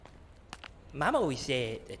Mama always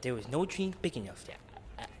said that there was no dream big enough that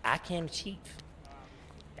I can't achieve.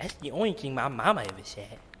 That's the only thing my mama ever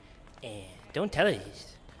said. And don't tell her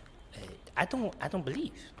this. I don't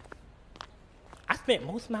believe. I spent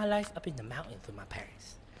most of my life up in the mountains with my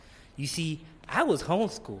parents. You see, I was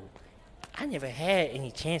homeschooled. I never had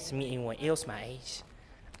any chance to meet anyone else my age.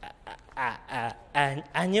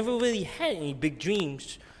 I never really had any big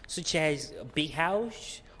dreams, such as a big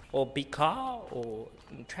house or a big car or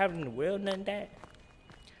traveling the world, none of that.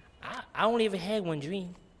 I only ever had one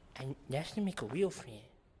dream, and that's to make a real friend.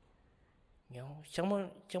 You know, someone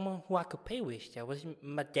who I could play with that wasn't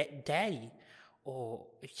my daddy, or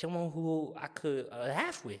someone who I could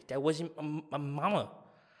laugh with that wasn't my mama.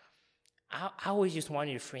 I always just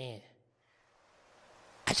wanted a friend.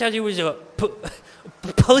 I saw there was a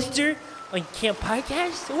poster on Camp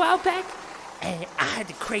Podcast a while back, and I had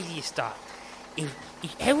the craziest thought.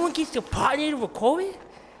 If everyone gets a partner to record it,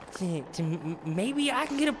 then maybe I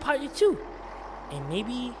can get a partner too. And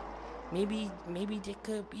maybe they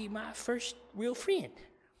could be my first real friend.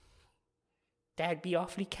 That'd be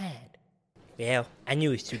awfully kind. Well, I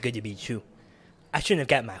knew it was too good to be true. I shouldn't have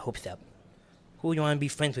got my hopes up. Who would want to be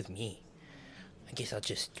friends with me? I guess I'll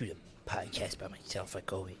just do the podcast by myself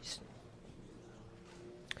like always.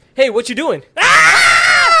 Hey, what you doing?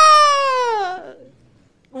 Ah!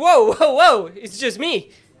 Whoa. It's just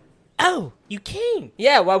me. Oh, you came.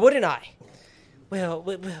 Yeah, why wouldn't I? Well,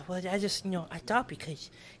 I just, I thought because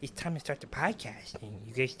it's time to start the podcast and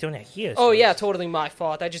you guys still not here. Oh, yeah, totally my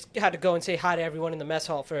fault. I just had to go and say hi to everyone in the mess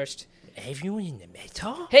hall first. Everyone in the mess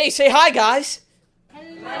hall? Hey, say hi, guys.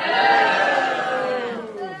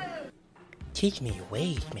 Teach me your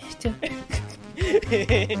ways, master.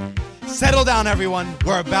 Settle down, everyone.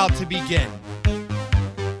 We're about to begin.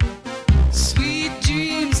 Sweet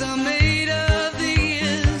dreams are made of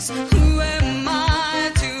these. Who am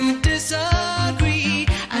I to disagree?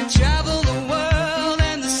 I travel the world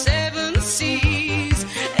and the seven seas.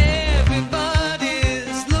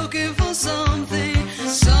 Everybody's looking for something.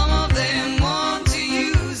 Some of them want to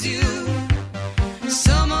use you.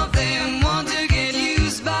 Some of them want to get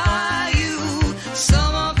used by you.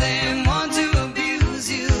 Some of them want to abuse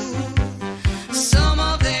you. Some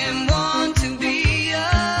of them want to be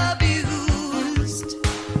abused.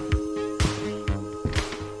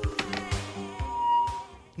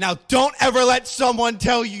 Now, don't ever let someone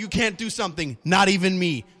tell you can't do something. Not even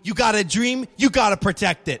me. You got a dream, you got to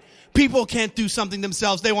protect it. People can't do something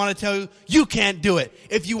themselves. They want to tell you, you can't do it.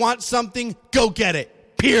 If you want something, go get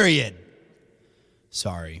it. Period.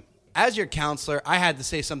 Sorry. As your counselor, I had to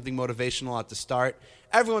say something motivational at the start.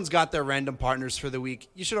 Everyone's got their random partners for the week.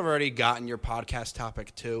 You should have already gotten your podcast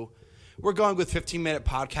topic too. We're going with 15-minute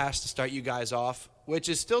podcasts to start you guys off, which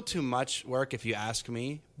is still too much work if you ask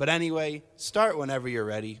me. But anyway, start whenever you're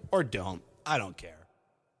ready, or don't. I don't care.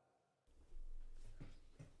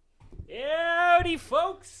 Howdy,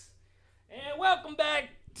 folks, and welcome back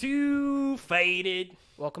to Faded.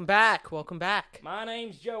 Welcome back. My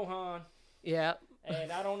name's Johan, Yeah,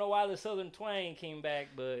 and I don't know why the Southern twang came back,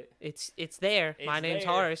 but it's there. It's My name's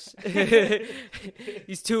there. Horace.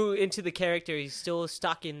 He's too into the character. He's still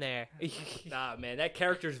stuck in there. nah, man, that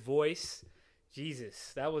character's voice,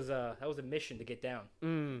 Jesus, that was a mission to get down.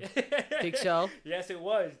 Think so? Yes, it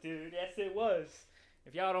was, dude. Yes, it was.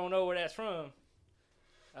 If y'all don't know where that's from,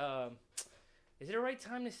 is it the right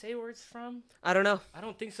time to say where it's from? I don't know. I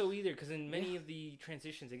don't think so either, because in many of the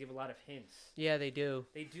transitions, they give a lot of hints. Yeah, they do.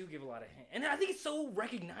 They do give a lot of hints. And I think it's so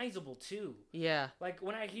recognizable, too. Yeah. Like,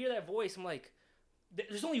 when I hear that voice, I'm like,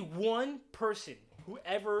 there's only one person who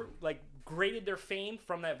ever, like, graded their fame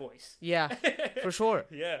from that voice. Yeah, for sure.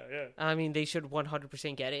 Yeah. I mean, they should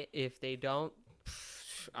 100% get it. If they don't,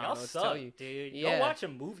 I don't Y'all know what to suck, tell you. dude. Yeah. Go watch a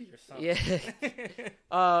movie or something. Yeah.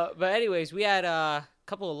 But anyways, we had a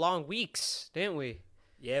couple of long weeks, didn't we?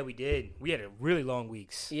 Yeah, we did. We had a really long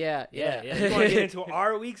weeks. Yeah. You want to get into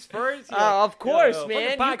our weeks first? Of course, fuck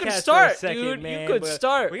man. the You could podcast for a start, second, dude. man, You could but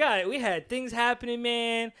start. We had things happening,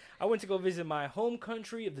 man. I went to go visit my home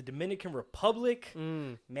country of the Dominican Republic.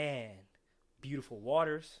 Man, beautiful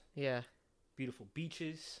waters, Yeah. beautiful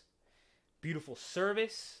beaches, beautiful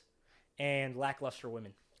service, and lackluster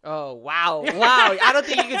women. Oh, wow. I don't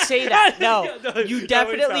think you could say that. No. You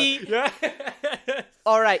definitely...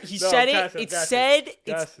 All right. He said it.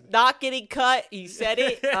 It's not getting cut. He said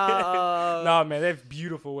it. No, man, they have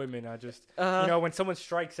beautiful women. I just, when someone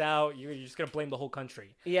strikes out, you're just going to blame the whole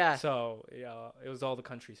country. Yeah. So, it was all the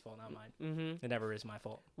country's fault, not mine. Mm-hmm. It never is my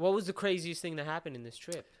fault. What was the craziest thing that happened in this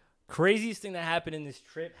trip? Craziest thing that happened in this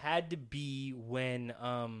trip had to be when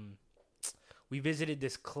we visited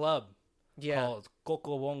this club called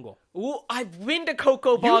Coco Bongo. Ooh, I've been to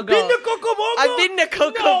Coco Bongo. You've been to Coco Bongo? I've been to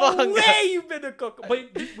Coco Bongo. No way you've been to Coco.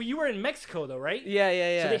 But you were in Mexico though, right?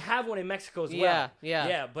 Yeah. So they have one in Mexico as well. Yeah.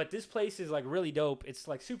 Yeah, but this place is like really dope. It's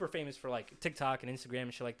like super famous for like TikTok and Instagram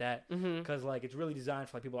and shit like that. Because like it's really designed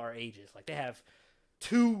for like people our ages. Like they have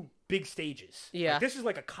 2 big stages. Yeah. Like, this is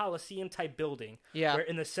like a Coliseum type building. Yeah. Where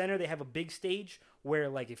in the center they have a big stage where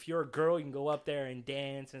like if you're a girl you can go up there and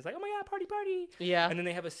dance and it's like, oh my god, party. Yeah. And then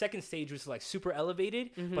they have a second stage which is like super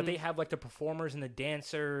elevated, but they have like the performers and the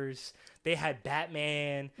dancers. They had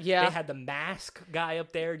Batman. Yeah. They had the mask guy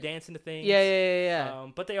up there dancing to things. Yeah.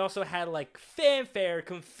 But they also had like fanfare,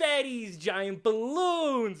 confettis, giant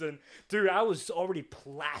balloons, and dude, I was already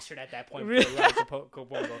plastered at that point. Really? For the ride to Coco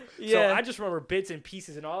Bongo. Yeah. So I just remember bits and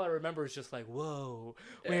pieces, and all I remember is just like, whoa,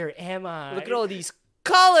 where am I? Look at all these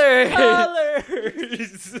colors. Yo,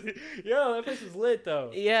 that place was lit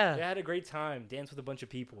though. Yeah. I had a great time. Danced with a bunch of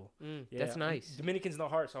people. That's nice. Dominicans in the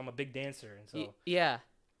heart, so I'm a big dancer, and so Yeah.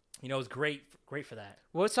 you know, it was great for that.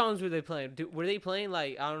 What songs were they playing? Were they playing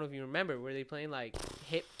like, I don't know if you remember, were they playing like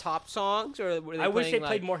hip top songs or were they I wish they like...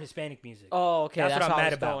 played more Hispanic music. Oh, okay. That's what I'm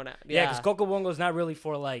mad about. Going at. Yeah, because Coco Bongo is not really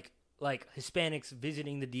for like Hispanics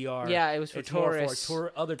visiting the DR. Yeah, it was for tourists. More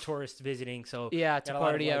for other tourists visiting. So Yeah, to got a lot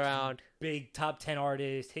of, party like, around. Big top 10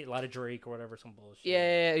 artists, hit a lot of Drake or whatever, some bullshit.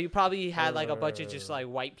 Yeah. You probably had like a bunch of just like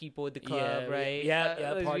white people at the club, right?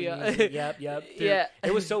 Yeah, party music. Yep. Dude, Yeah.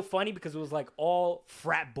 It was so funny because it was like all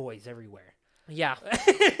frat boys everywhere. Yeah.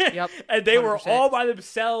 Yep. And they were 100%. all by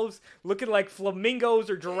themselves looking like flamingos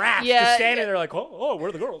or giraffes. Yeah, Just standing there like, oh, where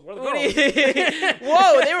are the girls? Where are the What girls? do you-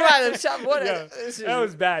 Whoa, they were by themselves. What? Yeah, This is- that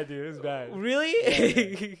was bad, dude. It was bad.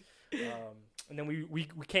 Really? And then we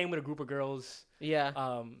came with a group of girls.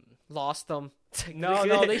 Yeah. Lost them.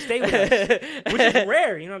 No, they stayed with us, which is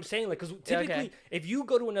rare. You know what I'm saying? Like, because typically, if you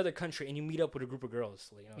go to another country and you meet up with a group of girls,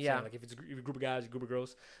 you know what I'm saying? Like if it's a group of guys, a group of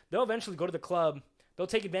girls, they'll eventually go to the club. They'll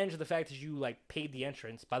take advantage of the fact that you like paid the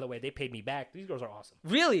entrance. By the way, they paid me back. These girls are awesome.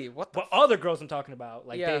 Really? What the? But other girls I'm talking about,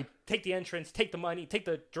 like Yeah. they take the entrance, take the money, take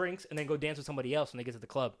the drinks, and then go dance with somebody else when they get to the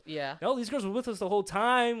club. Yeah. No, these girls were with us the whole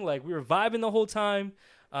time. Like we were vibing the whole time.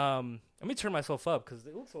 Let me turn myself up because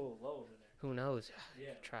it looks a little low over there. Who knows?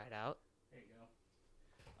 Yeah. Try it out. There you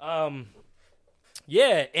go.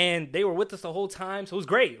 Yeah, and they were with us the whole time, so it was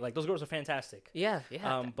great. Like those girls are fantastic. Yeah.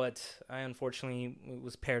 But I unfortunately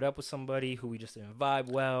was paired up with somebody who we just didn't vibe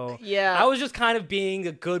well. Yeah. I was just kind of being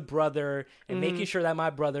a good brother and making sure that my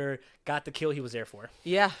brother got the kill he was there for.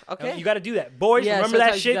 Yeah. Okay. You got to do that, boys. Yeah, remember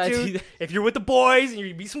that sometimes you shit, gotta do dude. that. If you're with the boys and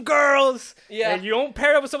you meet some girls, Yeah. and you don't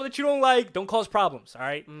pair up with someone that you don't like, don't cause problems. All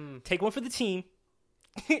right, take one for the team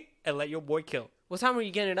and let your boy kill. What time were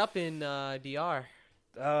you getting up in DR?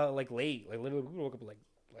 Like late, like literally, we woke up like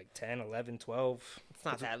 10, 11, 12. It's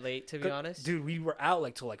not that late, to be honest. Dude, we were out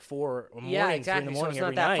like till like 4 or morning, Yeah, 3 exactly. in the morning So it's not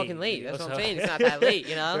every that night. fucking late. You That's know, what I'm so- saying. It's not that late,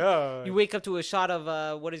 you know? Yeah. You wake up to a shot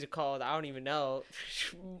of, what is it called? I don't even know.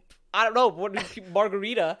 I don't know. What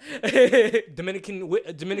margarita? Dominican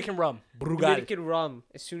rum. Brugal. Dominican rum.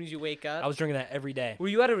 As soon as you wake up. I was drinking that every day. Were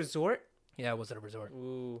you at a resort? Yeah, I was at a resort.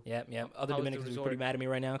 Ooh. Yep. Other How was the Dominicans are resort? pretty mad at me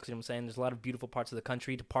right now because you know what I'm saying. There's a lot of beautiful parts of the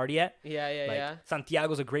country to party at. Yeah.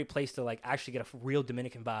 Santiago's a great place to like actually get a real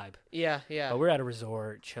Dominican vibe. Yeah. But we're at a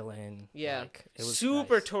resort, chilling. Yeah. Like, it was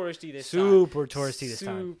Super nice. touristy this time. Super touristy this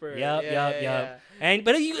time. Super. Yep. Yeah.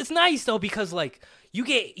 But it's nice though because like you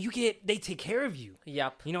get they take care of you.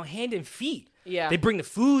 Yep. You know, hand and feet. Yeah. They bring the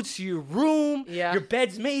foods to your room. Yeah. Your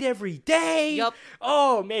bed's made every day. Yup.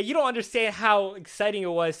 Oh man, you don't understand how exciting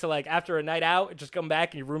it was to like after a night out, just come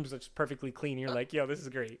back and your room's just perfectly clean. You're like, yo, this is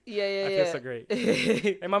great. Yeah. I feel so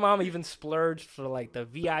great. And my mom even splurged for like the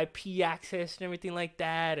VIP access and everything like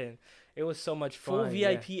that, and it was so much fun. Full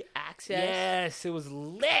VIP access. Yes, it was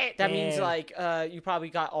lit. That man. means like you probably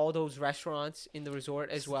got all those restaurants in the resort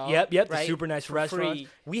as well. Yep, right? the super nice For restaurants. free.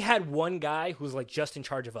 We had one guy who was like just in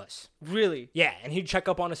charge of us. Really? Yeah, and he'd check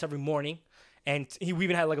up on us every morning. And we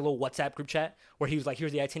even had like a little WhatsApp group chat where he was like,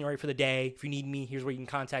 here's the itinerary for the day. If you need me, here's where you can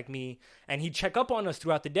contact me. And he'd check up on us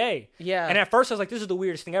throughout the day. Yeah. And at first I was like, this is the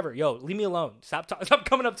weirdest thing ever. Yo, leave me alone. Stop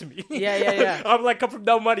coming up to me. Yeah. I'm like, come from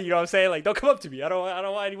no money, you know what I'm saying? Like, don't come up to me. I don't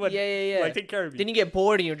want anyone Yeah. like take care of me. Then you get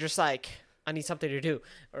bored and you're just like, I need something to do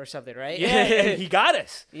or something, right? Yeah, and he got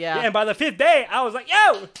us. Yeah. And by the 5th day, I was like,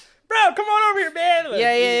 yo, bro, come on over here, man. Like,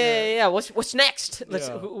 Yeah. What's next?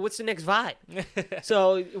 Yeah. What's the next vibe?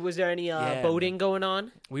 So, was there any boating man. going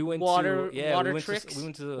on? We went water we went tricks. we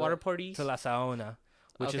went to water parties. to La Saona,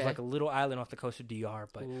 which is Okay. like a little island off the coast of DR.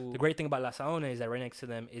 But the great thing about La Saona is that right next to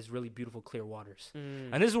them is really beautiful, clear waters.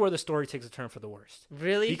 And this is where the story takes a turn for the worst.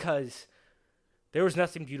 Really? Because there was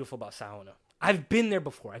nothing beautiful about Saona. I've been there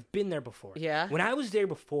before. Yeah. When I was there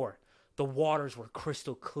before, the waters were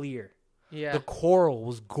crystal clear. Yeah. The coral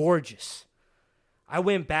was gorgeous. I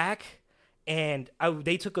went back, and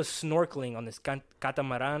they took us snorkeling on this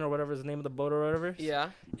catamaran or whatever is the name of the boat or whatever.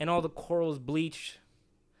 Yeah. And all the coral was bleached.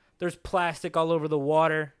 There's plastic all over the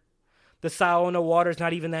water. The sauna water's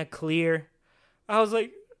not even that clear. I was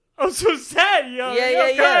like, I'm so sad, yo.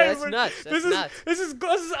 Yeah. Guys, That's nuts. That's nuts. This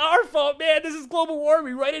is our fault, man. This is global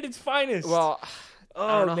warming right at its finest. Well,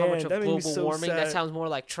 I don't know how much of that made me global so warming. sad. That sounds more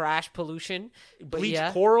like trash pollution. But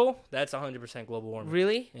Bleached coral, that's 100% global warming.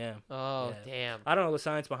 Really? Yeah. Oh, Yeah. damn. I don't know the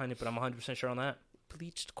science behind it, but I'm 100% sure on that.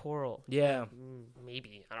 Bleached coral. Yeah.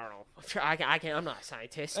 Maybe. I don't know. I can't. I'm not a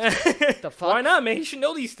scientist. The fuck? Why not, man? You should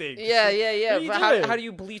know these things. Yeah. What are you But doing? how do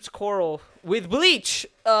you bleach coral with bleach?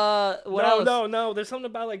 What else? No. There's something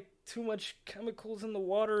about like too much chemicals in the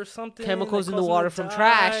water or something. Chemicals that in the cause them water to from die.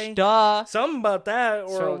 trash. Duh. Something about that or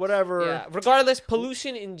So, whatever. Yeah. Regardless,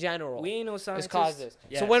 pollution in general We ain't no has scientists. caused this.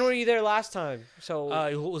 Yes. So when were you there last time? So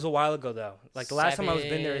It was a while ago though. Like the last time I was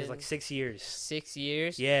been there is like 6 years. 6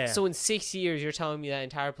 years. Yeah. So in 6 years, you're telling me that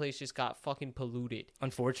entire place just got fucking polluted.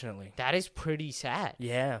 Unfortunately. That is pretty sad.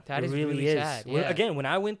 Yeah. That it is really really is. sad, Well, yeah. Again, when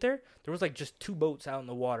I went there was like just 2 boats out in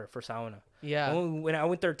the water for sauna. Yeah. When I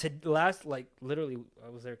went there literally, I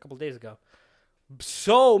was there a couple days ago.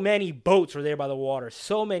 So many boats were there by the water.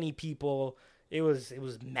 So many people. It was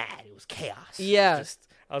mad. It was chaos. Yeah.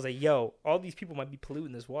 I was like, yo, all these people might be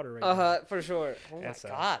polluting this water right now. For sure. Oh my That's,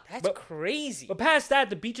 god, that's but- crazy. But past that,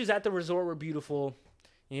 the beaches at the resort were beautiful.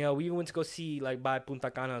 You know, we went to go see like by Punta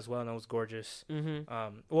Cana as well, and it was gorgeous.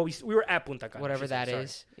 Mm-hmm. Well, we were at Punta Cana. Whatever that sorry.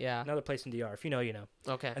 is. Yeah. Another place in DR. If you know, you know.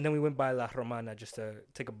 Okay. And then we went by La Romana just to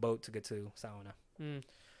take a boat to get to sauna.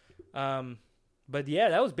 But yeah,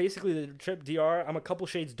 that was basically the trip DR. I'm a couple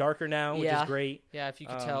shades darker now, which Yeah. is great. Yeah, if you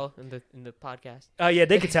could tell in the podcast, Oh yeah,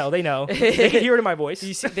 they could tell. They know. They can hear it in my voice.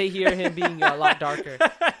 they hear him being a lot darker.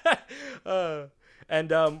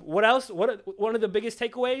 And what else? One of the biggest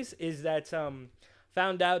takeaways is that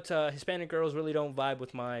found out Hispanic girls really don't vibe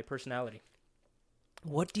with my personality.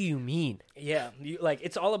 What do you mean? Yeah,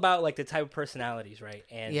 it's all about like the type of personalities, right?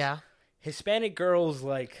 And Yeah. Hispanic girls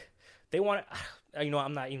they want. I'm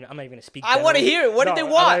not even gonna speak. I want to hear it. What do they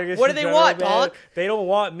want? What do they want, dog? They don't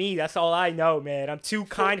want me. That's all I know, man. I'm too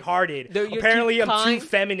kind-hearted. You're too Apparently, I'm kind? too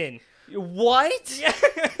feminine. What? Yeah.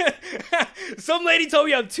 Some lady told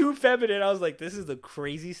me I'm too feminine. I was like, this is the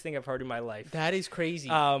craziest thing I've heard in my life. That is crazy.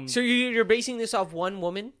 So So you're basing this off one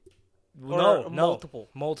woman? no, multiple?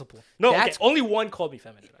 multiple. No, That's- okay, only one called me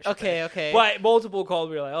feminine. I should say. Okay. But multiple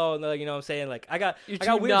called me like, oh no, you know what I'm saying? Like I got You're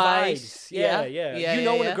weird too nice. vibes. Yeah. Yeah, You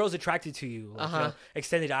know when yeah. a girl's attracted to you. Like, Uh-huh.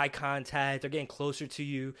 extended eye contact, they're getting closer to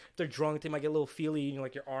you. If they're drunk, they might get a little feely in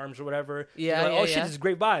like your arms or whatever. Yeah, You're like, yeah, oh shit, yeah. this is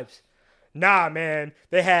great vibes. Nah, man.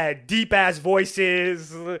 They had deep ass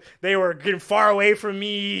voices. They were getting far away from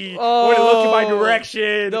me. Wouldn't look in my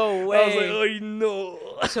direction. no I was way. like, oh, you know.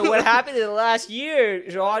 So what happened in the last year,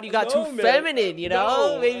 John? You got No, too man. feminine, you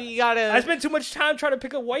know? No. Maybe you gotta. I spent too much time trying to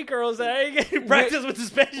pick up white girls that I ain't getting practice with the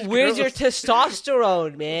Spanish Where's your girls.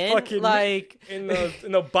 testosterone, man? Fucking Like, in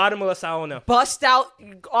the bottom of the sauna. bust out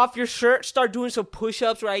off your shirt, start doing some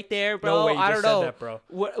push-ups right there, bro. No way you I just don't know. said that, bro.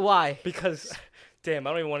 Why? Because, damn,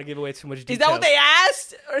 I don't even want to give away too much detail. Is that what they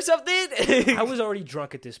asked or something? I was already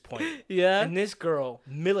drunk at this point. Yeah. And this girl,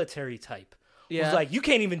 military type, Yeah. was like, you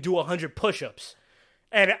can't even do 100 push-ups.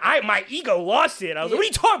 And my ego lost it. I was like, what are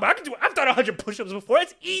you talking about? I've done 100 push-ups before.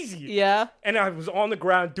 It's easy. Yeah. And I was on the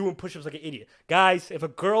ground doing push-ups like an idiot. Guys, if a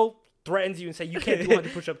girl threatens you and say you can't do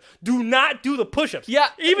 100 push-ups, do not do the push-ups. Yeah,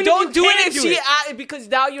 Even don't if you do it can if do she because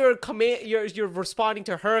now you're you're responding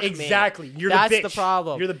to her command. Exactly. You're That's the bitch. the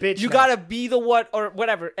problem. You're the bitch You now. gotta be the one or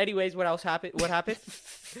whatever. Anyways, what else happened? What happened?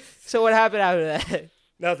 So what happened after that?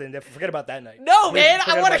 Nothing. Forget about that night. No, man. I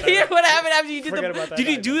Forget want to about that hear night. what happened after you did Forget about that Did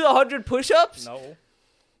you night, do man. the 100 push-ups? No.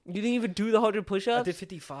 You didn't even do the 100 I push-ups? did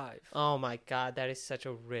 55. Oh my god, that is such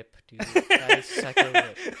a rip, dude. That is such a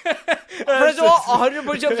rip. First of all, 100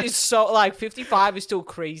 push-ups is so, like, 55 is still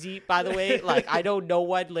crazy, by the way. Like, I know no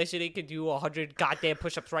one listening can do 100 goddamn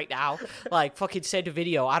push-ups right now. Like, fucking send a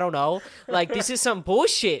video. I don't know. Like, this is some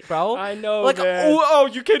bullshit, bro. I know, like, man. Oh,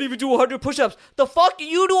 you can't even do 100 push-ups. The fuck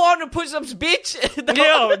you do 100 push-ups, bitch?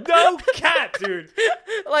 Yo, no cap, dude.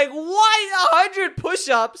 Like, why 100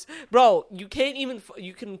 push-ups? Bro, you can't even,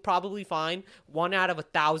 you can probably find 1 out of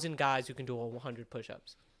 1,000 guys who can do 100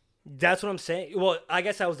 push-ups. That's what I'm saying. Well, I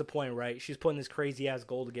guess that was the point, right? She's putting this crazy ass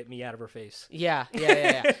goal to get me out of her face. Yeah.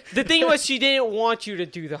 The thing was, she didn't want you to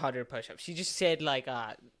do the 100 push-ups. She just said like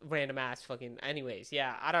random ass fucking. Anyways,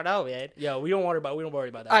 yeah, I don't know, man. Yeah, we don't worry about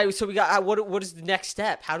that. All right, so we got what is the next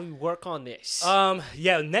step? How do we work on this?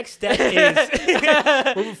 Next step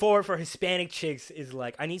is moving forward for Hispanic chicks is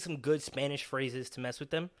like I need some good Spanish phrases to mess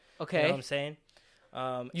with them. Okay, you know what I'm saying.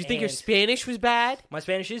 You think your Spanish was bad? My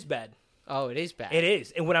Spanish is bad. Oh, it is bad. It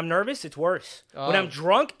is. And when I'm nervous, it's worse. Oh. When I'm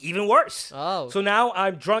drunk, even worse. Oh. So now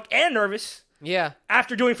I'm drunk and nervous Yeah.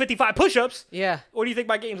 after doing 55 push-ups. Yeah. What do you think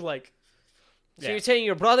my game's like? So you're saying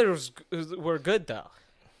your brothers were good, though?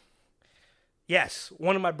 Yes.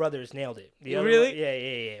 One of my brothers nailed it. The other Really? one-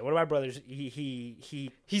 yeah. One of my brothers,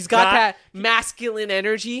 He's got that masculine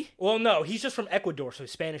energy. Well, no. He's just from Ecuador, so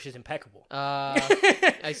his Spanish is impeccable.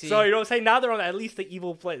 I see. So, you know what I'm saying? Now they're on at least the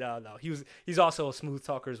evil play. No. He's also a smooth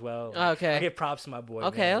talker as well. Okay. I give props to my boy.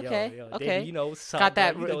 Okay, man. okay, Yo, okay. David, you know, what's up, Got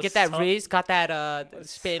that, bro. You know get that what's up. riz, got that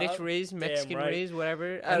Spanish up? riz, Mexican Damn right. riz,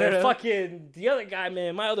 whatever. And then fucking the other guy,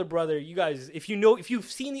 man, my other brother. You guys, if you've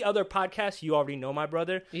seen the other podcast, you already know my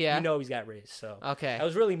brother. Yeah. You know he's got riz. So Okay. that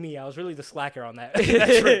was really me. I was really the slacker on that.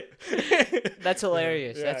 That trip. That's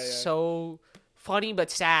hilarious. Yeah, That's yeah. so funny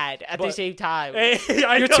but sad at the But- same time. Hey,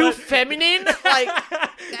 I You're know too that- feminine. Like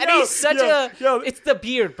that Yo, is such yo. It's the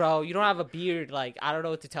beard, bro. You don't have a beard. Like I don't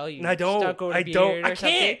know what to tell you. I don't. Start growing a I beard don't. or I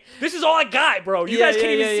something. can't. This is all I got, bro. You Yeah, guys can't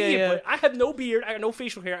yeah, even yeah, see yeah. it, but I have no beard. I got no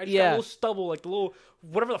facial hair. I just got a little stubble, like the little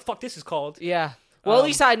whatever the fuck this is called. Yeah. Well, at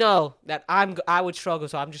least I know that I would struggle,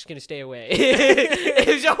 so I'm just gonna stay away.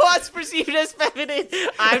 If Joan's perceived as feminine,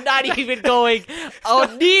 I'm not even going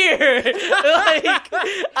near. Like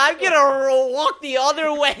I'm gonna walk the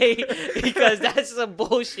other way because that's some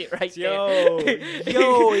bullshit right there. Yo,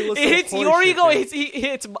 it was some It's your horseshit, ego. man.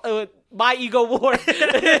 It's my ego war.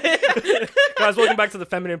 Guys, welcome back to the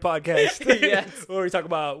Feminine Podcast. Yes. Where we talk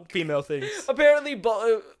about female things. Apparently,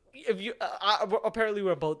 apparently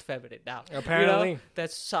we're both feminine now. Apparently. You know?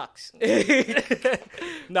 That sucks.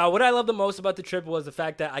 Now, what I love the most about the trip was the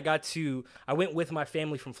fact that I went with my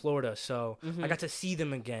family from Florida, so I got to see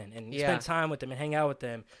them again and spend time with them and hang out with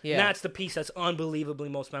them. Yeah. And that's the piece that's unbelievably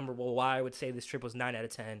most memorable. Why I would say this trip was 9 out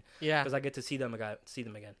of 10. Yeah. Because I get to see them again.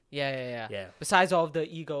 Yeah. Yeah. Besides all of the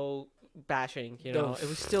ego bashing, it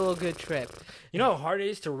was still a good trip. You know how hard it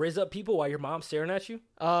is to raise up people while your mom's staring at you?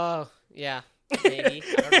 Yeah. Maybe.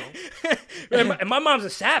 I don't know. And my mom's a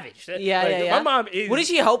savage. Yeah. My mom is. Wouldn't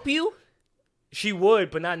she help you? She would,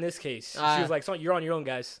 but not in this case. She was like, "So you're on your own,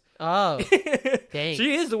 guys." Oh. Dang.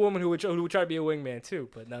 She is the woman who would try to be a wingman too,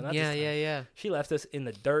 but no, not this time. Yeah. She left us in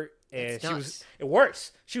the dirt, and That's she nuts. was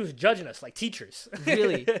worse. She was judging us like teachers.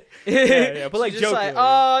 Really? yeah, but like She's just joking.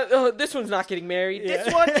 like, this one's not getting married. Yeah.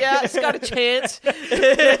 This one, it's got a chance.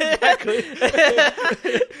 Exactly.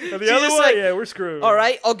 The other just one, like, we're screwed. All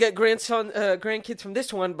right, I'll get grandkids from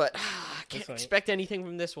this one, but I can't right. expect anything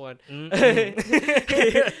from this one.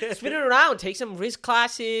 Mm-hmm. Spin it around. Take some risk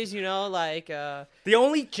classes, like... The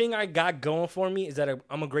only thing I got going for me is that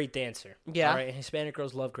I'm a great dancer. Yeah. All right, and Hispanic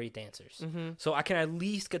girls love great dancers. So I can at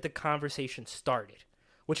least get the conversation started,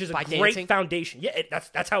 which is a By great dancing? foundation. Yeah,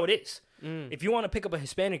 that's how it is. If you want to pick up a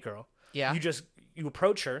Hispanic girl, Yeah. you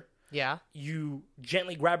approach her, Yeah. you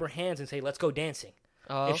gently grab her hands and say, "Let's go dancing."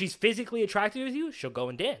 Oh. If she's physically attracted with you, she'll go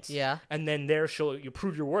and dance. Yeah. And then you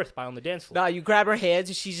prove your worth by on the dance floor. No, you grab her hands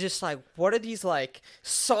and she's just like, what are these, like,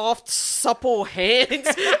 soft, supple hands?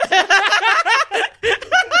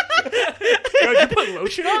 Yo, you put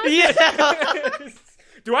lotion on? Yeah.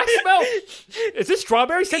 Do I smell? Is this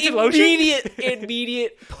strawberry scented lotion?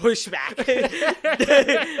 Immediate pushback.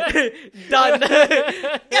 Done.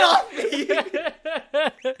 Get off me.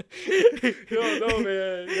 No,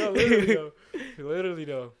 man. No, literally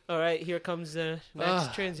no. All right, here comes the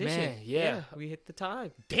next transition. man, yeah. We hit the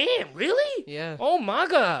time. Damn, really? Yeah. Oh my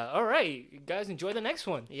god. All right, you guys enjoy the next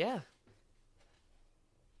one. Yeah.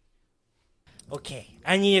 Okay,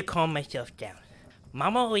 I need to calm myself down.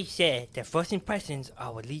 Mama always said that first impressions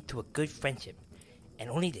are what lead to a good friendship, and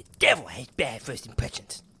only the devil has bad first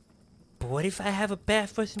impressions. But what if I have a bad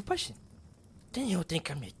first impression? Then you'll think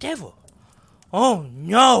I'm the devil. Oh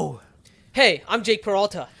no! Hey, I'm Jake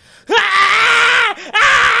Peralta. Mama!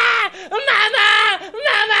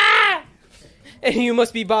 And you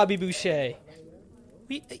must be Bobby Boucher.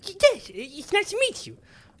 Yes, it's nice to meet you.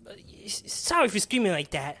 Sorry for screaming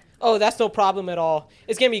like that. Oh, that's no problem at all.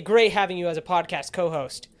 It's going to be great having you as a podcast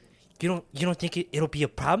co-host. You don't think it'll be a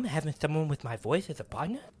problem having someone with my voice as a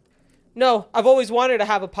partner? No, I've always wanted to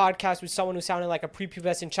have a podcast with someone who sounded like a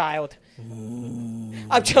prepubescent child.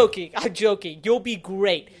 I'm joking. You'll be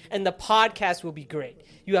great, and the podcast will be great.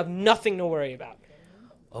 You have nothing to worry about.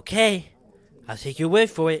 Okay, I'll take your word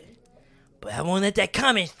for it. But I won't let that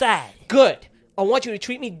comment slide. Good. I want you to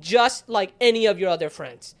treat me just like any of your other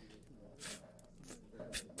friends.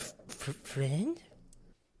 Friend?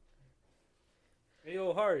 Hey,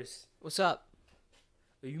 yo, Horace. What's up?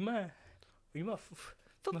 Are you my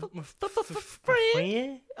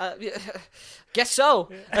friend? Yeah, guess so.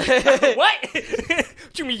 What?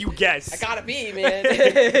 What you mean you guess? I gotta be, man.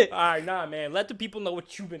 All right, nah, man. Let the people know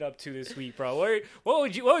what you've been up to this week, bro.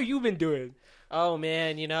 What have you been doing? Oh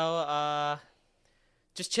man,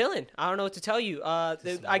 just chilling. I don't know what to tell you.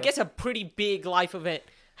 I guess a pretty big life event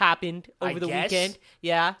happened over the weekend.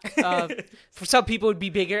 Yeah. For some people, it'd be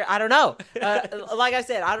bigger. I don't know. Like I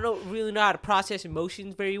said, I don't really know how to process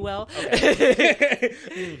emotions very well. Okay.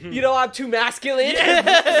 I'm too masculine.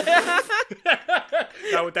 Yeah.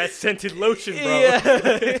 Not with that scented lotion, bro. Yeah.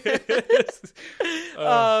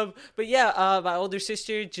 But yeah, my older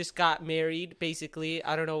sister just got married. Basically,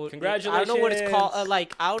 I don't know. Congratulations. I don't know what it's called. I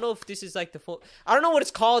don't know if this is like the full. I don't know what it's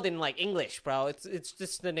called in like English, bro. It's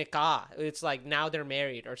just the nikah. It's like now they're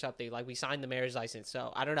married or something. Like we signed the marriage license,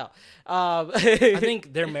 so I don't know. I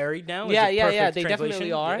think they're married now. Yeah. They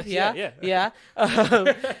definitely are. Yeah.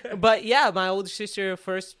 But yeah, my older sister,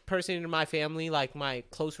 first person in my family, like my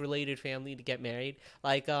close related family, to get married.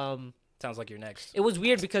 Like sounds like you're next. It was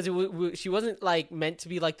weird because she wasn't like meant to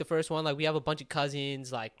be like the first one. Like we have a bunch of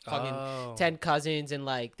cousins, like fucking 10 cousins, and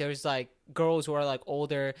like there's like girls who are like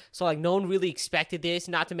older. So like no one really expected this.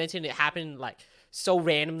 Not to mention it happened like so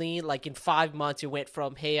randomly. Like in 5 months, it went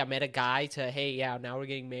from hey, I met a guy to hey, yeah, now we're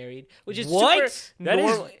getting married, which is what? Super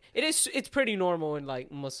normal. It's pretty normal in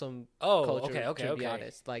like Muslim culture. Okay. To be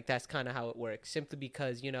honest, like that's kind of how it works. Simply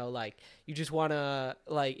because like you just wanna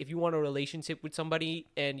like if you want a relationship with somebody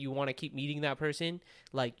and you want to keep meeting that person,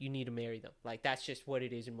 like you need to marry them. Like that's just what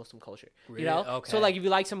it is in Muslim culture. Really? You know? Okay. So like if you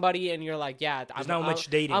like somebody and you're like, yeah, there's not much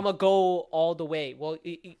dating. I'm gonna go all the way. Well,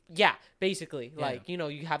 yeah, basically, Yeah. like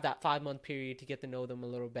you have that 5-month period to get to know them a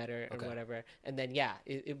little better or whatever, and then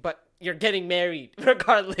but you're getting married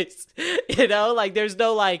regardless. Like there's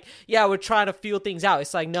no like, yeah, we're trying to feel things out.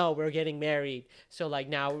 It's like, no, we're getting married. So like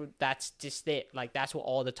now that's just it. Like that's what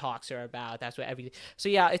all the talks are about. That's what everything. So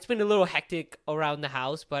yeah, it's been a little hectic around the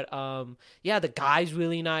house, but yeah, the guy's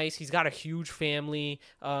really nice. He's got a huge family.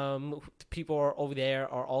 People are over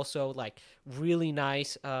there are also like really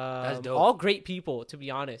nice. That's dope. All great people, to be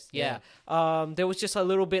honest. Yeah. There was just a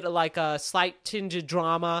little bit of like a slight tinge of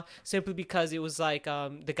drama simply because it was like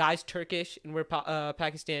the guy's Turkish and we're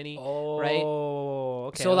Pakistani, right? Oh,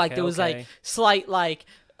 okay. So like there was like slight like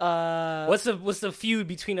what's the feud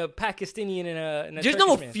between a Pakistani and a there's Turkish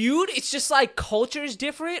no man? feud. It's just like culture's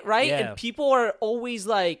different, right? Yeah. And people are always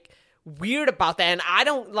like weird about that, and I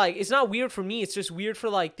don't like it's not weird for me, it's just weird for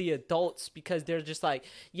like the adults because they're just like,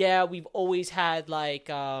 yeah, we've always had like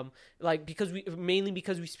because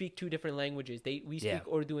we speak 2 different languages. We speak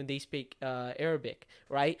Urdu and they speak Arabic,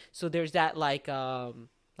 right? So there's that like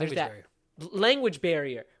language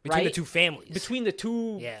barrier between right? the 2 families. Between the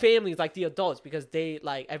 2 families, like the adults, because they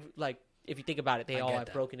like if you think about it, they all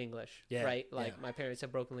have broken English, right? Like my parents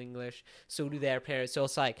have broken English, so do their parents. So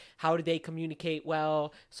it's like, how do they communicate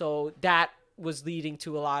well? So that was leading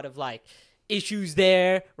to a lot of like issues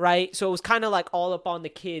there, right? So it was kind of like all up on the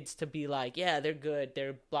kids to be like, yeah, they're good,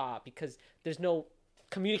 they're blah, because there's no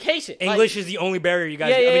communication. English is the only barrier you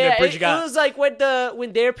guys. The bridge you got. It was like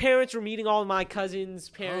when their parents were meeting all my cousins'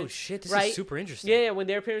 parents. Oh shit, this right? is super interesting. Yeah, when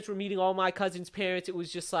their parents were meeting all my cousins' parents, it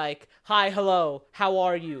was just like, hi, hello, how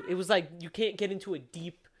are you? It was like you can't get into a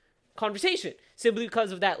deep conversation simply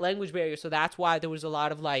because of that language barrier. So that's why there was a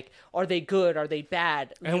lot of like, are they good? Are they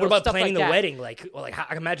bad? And what about planning the wedding? Like I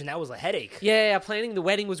can imagine that was a headache. Yeah, planning the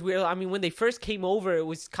wedding was weird. I mean, when they first came over, it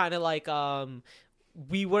was kind of like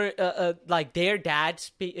we were like their dad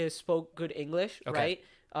spoke good English, right?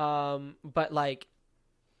 But like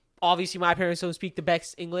obviously my parents don't speak the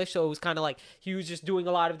best English, so it was kind of like he was just doing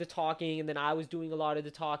a lot of the talking and then I was doing a lot of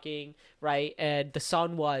the talking, right? And the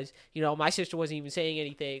son was, my sister wasn't even saying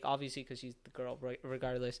anything, obviously, because she's the girl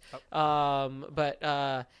regardless.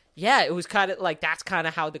 Yeah, it was kind of like that's kind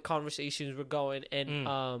of how the conversations were going,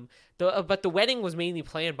 and but the wedding was mainly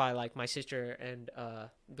planned by like my sister and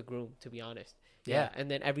the groom, to be honest. Yeah, and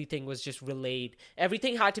then everything was just relayed.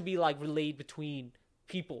 Everything had to be like relayed between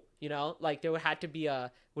people, like there had to be an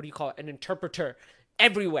interpreter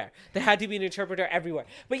everywhere. There had to be an interpreter everywhere.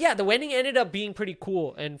 But yeah, the wedding ended up being pretty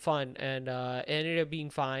cool and fun, and ended up being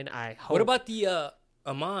fine. I hope. What about the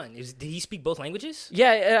Amon, did he speak both languages?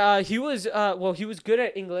 Yeah, he was he was good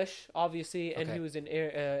at English, obviously, and Okay.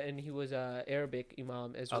 he was Arabic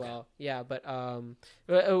imam as Okay. well. Yeah, but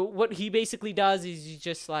what he basically does is he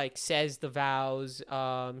just like says the vows.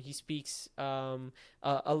 He speaks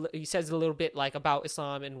he says a little bit like about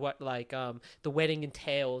Islam and what like the wedding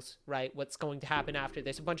entails, right? What's going to happen after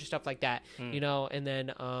this, a bunch of stuff like that, you know. And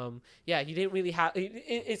then he didn't really have.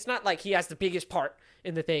 It's not like he has the biggest part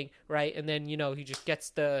in the thing, right? And then, you know, he just gets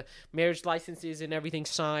the marriage licenses and everything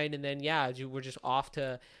signed, and then we're just off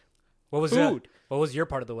to What was food. What was your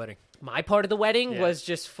part of the wedding? My part of the wedding Yeah. was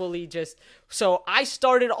just fully so I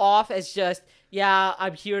started off as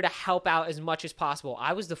I'm here to help out as much as possible.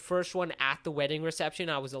 I was the first one at the wedding reception.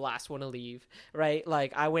 I was the last one to leave, right?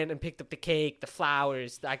 Like, I went and picked up the cake, the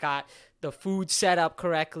flowers. I got the food set up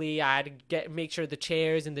correctly. I had to make sure the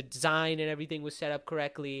chairs and the design and everything was set up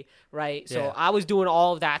correctly, right? So Yeah. I was doing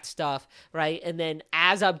all of that stuff, right? And then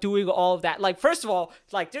as I'm doing all of that, like, first of all,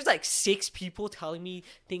 like, there's like 6 people telling me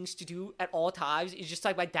things to do at all times. It's just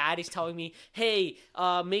like my dad is telling me, hey,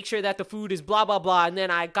 make sure that the food is blah, blah, blah. And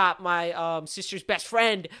then I got my sister's best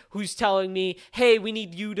friend who's telling me, hey, we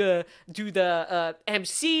need you to do the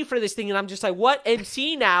MC for this thing. And I'm just like, what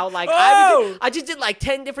MC now? Like, I just did like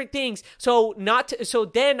 10 different things. So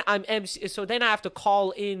then I'm MC. So then I have to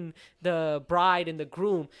call in the bride and the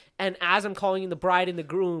groom. And as I'm calling in the bride and the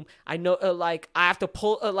groom, I know I have to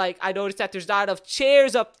pull I noticed that there's not enough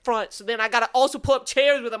chairs up front. So then I gotta also pull up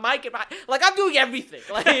chairs with a mic in my, like, I'm doing everything.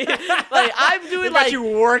 Like I'm doing Got you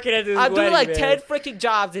working at this I'm doing wedding, like man. 10 freaking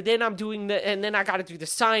jobs, and then and then I gotta do the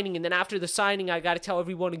signing, and then after the signing I gotta tell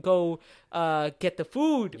everyone to go get the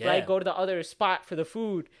food, Yeah. right? Go to the other spot for the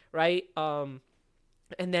food, right?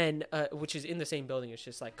 And then which is in the same building, it's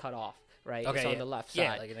just like cut off. Right, Okay, it's on yeah. the left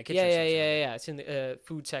Yeah, side. like in the kitchen yeah, section. yeah. It's in the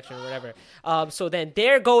food section or whatever. So then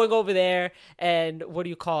they're going over there, and what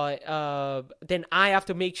do you call it? Then I have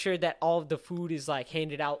to make sure that all of the food is like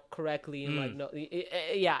handed out correctly, and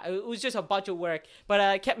it was just a bunch of work, but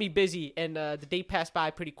it kept me busy, and the day passed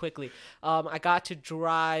by pretty quickly. I got to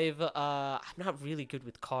drive. I'm not really good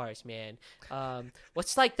with cars, man. I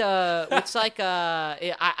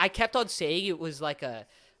kept on saying it was like a.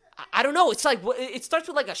 I don't know. It's like it starts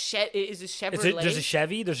with like a Is it Chevrolet? There's a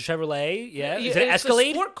Chevy. There's a Chevrolet. Yeah. Is it it's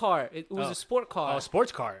Escalade? A sport car. It was a sport car. Oh, a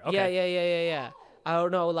sports car. Okay. Yeah. I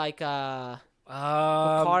don't know. Like car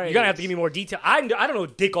You're it gonna have to is. give me more detail. I don't know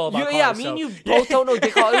dick all about cars. Yeah, me so. and you both don't know.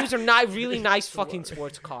 It was a really nice fucking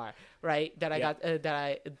sports car, right? That I got.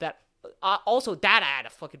 Also that I had to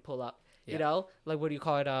fucking pull up. You know, like, what do you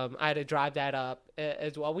call it? I had to drive that up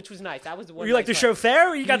as well, which was nice. That was the one. Were you like the nice part. chauffeur?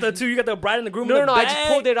 Or you got the bride and the groom. No, in the I back? just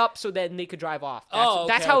pulled it up so then they could drive off.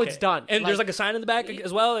 That's how it's done. And there's like a sign in the back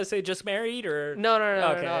as well that say just married or No.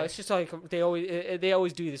 Okay. It's just like they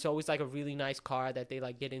always do this. Always like a really nice car that they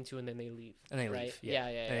like get into and then they leave. and they right? leave. Yeah.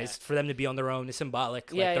 And it's for them to be on their own. It's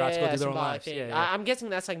symbolic. Like Yeah, they're out to go do their own symbolic lives. thing. Yeah. I'm guessing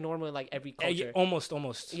that's like normal in like every culture.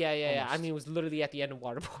 Almost. Yeah. I mean, it was literally at the end of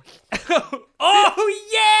Waterboy. Oh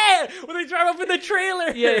yeah! When they drive up in the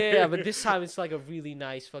trailer. yeah. But this time it's like a really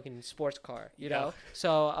nice fucking sports car, you know.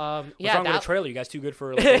 So What's wrong with the trailer? You guys too good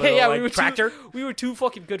for like, a little, we were tractor? We were too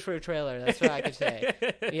fucking good for a trailer. That's what I could say.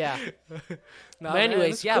 Yeah. No, But anyways,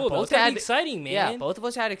 that's yeah, cool, though. both It's gotta be had exciting, man. Yeah, both of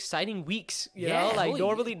us had exciting weeks. You know, like holy-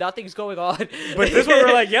 normally nothing's going on. But this one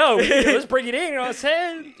we're like, yo, let's bring it in. You know what I'm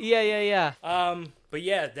saying? Yeah. But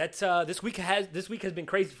yeah, that's this week has been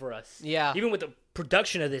crazy for us. Yeah. Even with the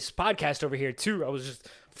production of this podcast over here too, I was just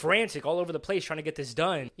frantic all over the place trying to get this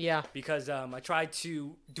done. Yeah. Because I tried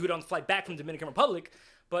to do it on the flight back from Dominican Republic,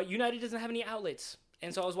 but United doesn't have any outlets,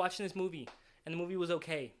 and so I was watching this movie, and the movie was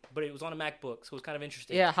okay, but it was on a MacBook, so it was kind of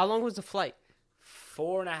interesting. Yeah. How long was the flight?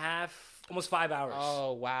 4.5, almost 5 hours.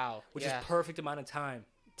 Oh wow. Which is perfect amount of time.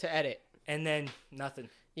 to edit. And then nothing.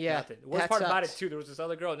 Yeah, Nothing. The worst that part about it sucks. too, there was this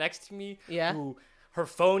other girl next to me Yeah. who her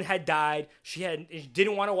phone had died. She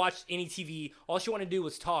didn't want to watch any TV. All she wanted to do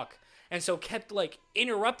was talk. And so kept like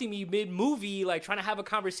interrupting me mid-movie, like trying to have a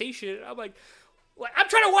conversation. I'm like, I'm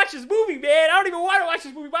trying to watch this movie, man. I don't even want to watch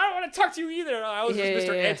this movie, but I don't want to talk to you either. I was just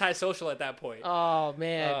Mr. Antisocial at that point. Oh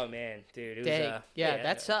man. Oh man, dude. It Dang. was Yeah,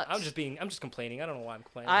 that sucks. I'm just complaining. I don't know why I'm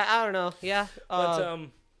complaining. I don't know. Yeah. but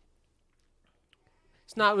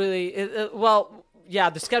It's not really. Well, yeah,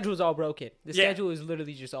 the schedule is all broken. The Yeah. schedule is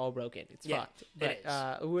literally just all broken. It's Yeah, fucked. it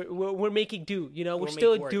But we're making do. You know, we're We'll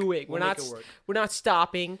still make work. doing. We'll make it work. We're not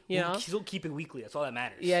stopping. You we'll know, still keep it weekly. That's all that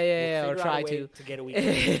matters. Yeah, We'll or figure try out a way to. get it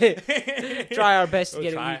weekly. try our best to We'll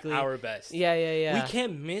get try it weekly. our best. Yeah. We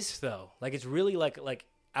can't miss though. Like it's really like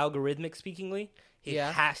algorithmic speakingly. It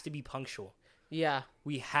Yeah. has to be punctual. Yeah.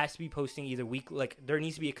 We has to be posting either week. Like there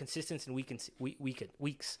needs to be a consistency in weeks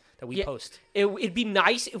that we post. It'd be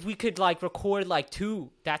nice if we could like record like 2.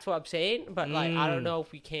 That's what I'm saying. But like I don't know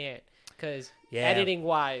if we can because editing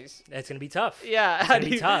wise, that's gonna be tough. Yeah, it's gonna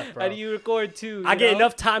be tough, bro. How do you record 2? I get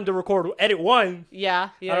enough time to edit 1. Yeah.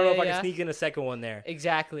 I don't know if I can sneak in a second one there.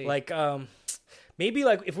 Exactly. Like maybe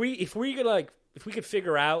like if we could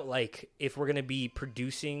figure out like if we're gonna be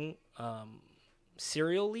producing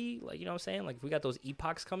serially, like you know what I'm saying, like if we got those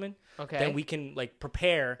epochs coming, then we can like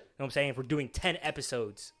prepare. You know what I'm saying, if we're doing 10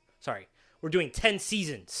 episodes, we're doing 10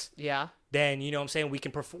 seasons. Yeah. Then you know what I'm saying, we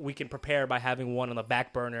can prepare by having one on the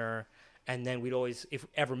back burner, and then we'd always, if we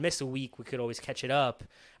ever miss a week, we could always catch it up,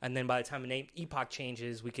 and then by the time the epoch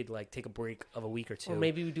changes, we could like take a break of a week or 2. Or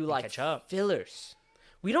maybe we do like catch up. fillers.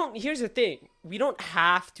 We don't. Here's the thing: we don't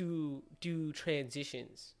have to do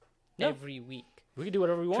transitions every week. We can do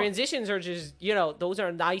whatever we want. Transitions are just, those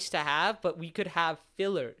are nice to have, but we could have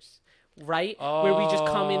fillers, right? Where we just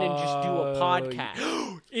come in and just do a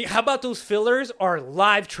podcast. How about those fillers are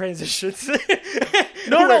live transitions?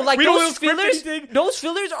 No, like those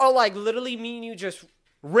fillers are like literally me and you just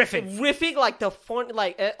riffing like the fun,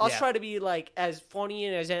 like us try to be like as funny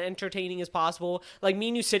and as entertaining as possible. Like me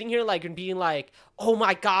and you sitting here like and being like, oh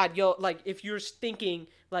my God, yo, like if you're thinking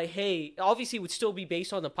like, hey, obviously it would still be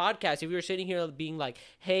based on the podcast. If you were sitting here being like,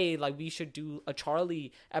 hey, like we should do a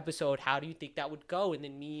Charlie episode, how do you think that would go? And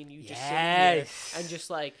then me and you just sitting here and just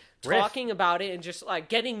like talking about it and just like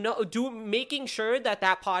making sure that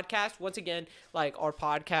podcast, once again, like our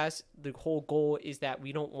podcast, the whole goal is that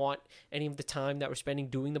we don't want any of the time that we're spending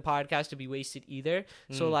doing the podcast to be wasted either.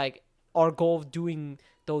 So like our goal of doing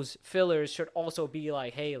those fillers should also be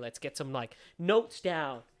like, hey, let's get some like notes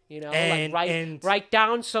down. Write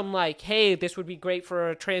down some like, hey, this would be great for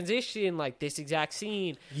a transition, like this exact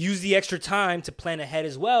scene. Use the extra time to plan ahead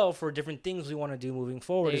as well for different things we want to do moving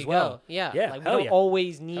forward as well. Go. Yeah. Like we don't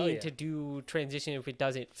always need to do transition if it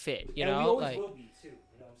doesn't fit. You know, we always will be too. You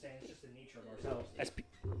know what I'm saying? It's just the nature of ourselves.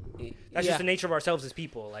 That's just the nature of ourselves as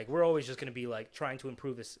people. Like we're always just going to be like trying to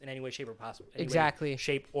improve this in any way, shape, or possible. Exactly.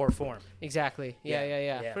 Shape or form. Exactly.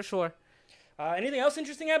 Yeah. For sure. Anything else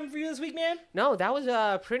interesting happened for you this week, man? No, that was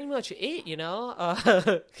pretty much it, Damn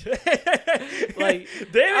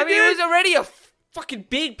it, it was already a fucking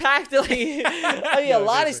big pack. Like, a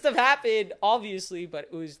lot of stuff happened, obviously, but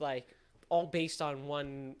it was like all based on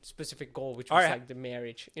one specific goal, which was like the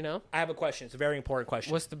marriage, I have a question. It's a very important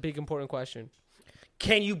question. What's the big important question?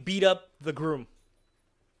 Can you beat up the groom?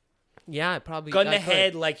 Yeah, probably. Gun to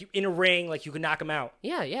head, like in a ring, like you can knock him out.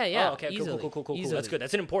 Yeah. Oh, okay, easily, cool. Easily. That's good.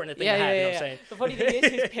 That's an important thing to have. You know what I'm saying? The funny thing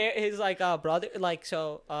is, his like brother, like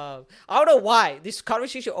I don't know why this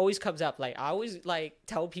conversation always comes up. Like I always like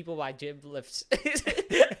tell people my gym lifts.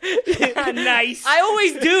 Nice. I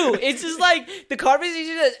always do. It's just like the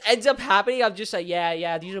conversation that ends up happening. I'm just like,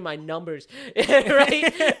 yeah, these are my numbers,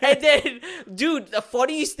 right? And then, dude, the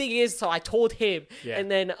funniest thing is, so I told him, and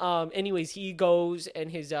then, anyways, he goes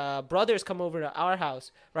and his brothers come over to our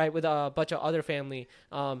house, right, with a bunch of other family.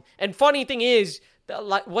 And funny thing is,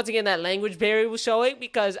 once again, that language barrier was showing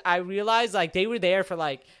because I realized like they were there for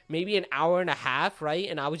like maybe an hour and a half, right?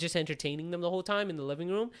 And I was just entertaining them the whole time in the living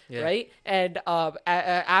room, right? And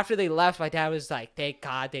after they left, my dad was like, thank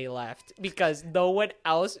God they left because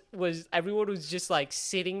everyone was just like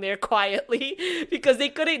sitting there quietly because they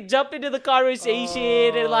couldn't jump into the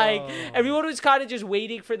conversation and like everyone was kind of just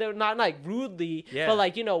waiting for them, not like rudely, but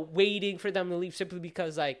like, waiting for them to leave simply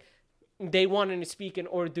because like they wanted to speak in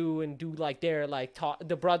Urdu and do like their like talk.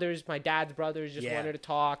 The brothers, my dad's brothers, just wanted to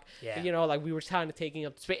talk. Like we were kind of taking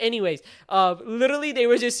up the space. Anyways, literally they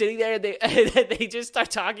were just sitting there and they just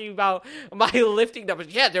start talking about my lifting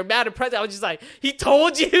numbers. Yeah, they're mad impressed. I was just like, he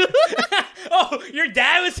told you. Oh, your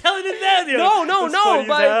dad was telling him that? No.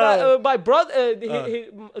 My brother,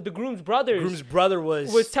 the groom's brother. Groom's brother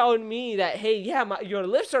was telling me that, hey, your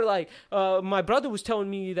lifts are like. My brother was telling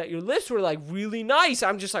me that your lifts were like really nice.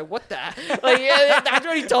 I'm just like, what the? Like, that's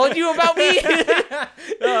what he told you about me.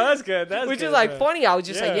 No, that's good. Which is like funny. I was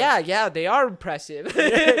just like, yeah, they are impressive.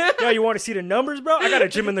 Yeah, you want to see the numbers, bro? I got a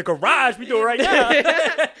gym in the garage. We do it right now.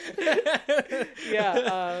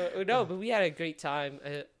 No, but we had a great time.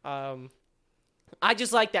 I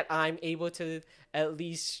just like that I'm able to at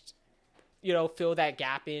least, fill that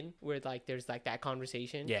gap in where like there's like that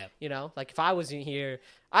conversation. Yeah. Like if I wasn't here,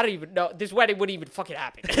 I don't even know. This wedding wouldn't even fucking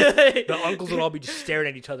happen. The uncles would all be just staring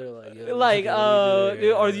at each other like,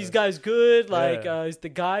 are these guys good? Like, is the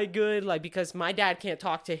guy good? Like, because my dad can't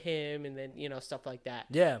talk to him, and then stuff like that.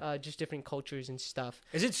 Yeah. Just different cultures and stuff.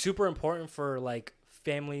 Is it super important for like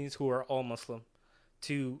families who are all Muslim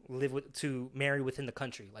to marry within the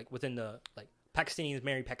country, like within the like Pakistanians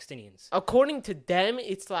marry Pakistanians. According to them,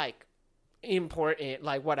 it's like important,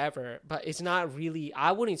 like whatever, but it's not really.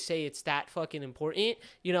 I wouldn't say it's that fucking important,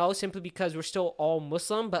 you know, simply because we're still all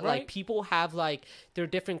Muslim, but like people have like their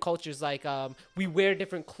different cultures, like we wear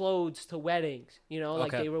different clothes to weddings, you know,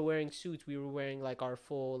 like they were wearing suits, we were wearing like our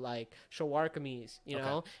full like shalwar kameez, you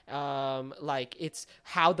know, like it's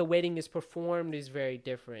how the wedding is performed is very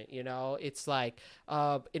different, you know. It's like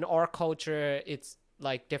in our culture it's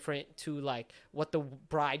like different to like what the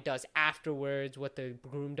bride does afterwards, what the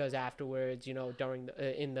groom does afterwards, you know, during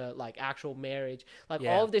the, in the like actual marriage, like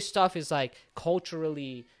all of this stuff is like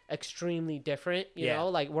culturally extremely different, you know,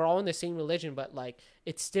 like we're all in the same religion, but like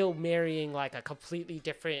it's still marrying like a completely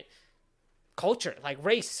different culture, like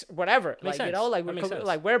race, whatever. Makes like sense. You know, like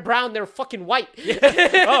like we're brown, they're fucking white.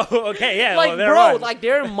 Oh, okay, yeah. Like well, bro, like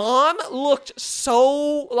their mom looked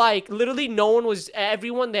so like literally no one was,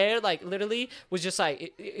 everyone there like literally was just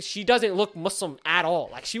like she doesn't look Muslim at all.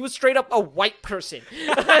 Like she was straight up a white person.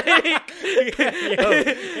 Like,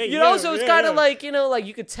 you know, so it's kind of like, you know, like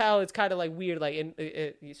you could tell it's kind of like weird. Like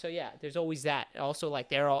so yeah, there's always that. Also,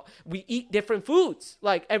 like we eat different foods.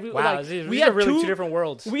 Like we had really two different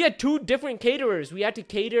worlds. We had two different caterers. We had to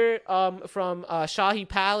cater from Shahi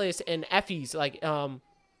Palace and Effie's, like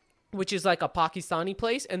which is like a Pakistani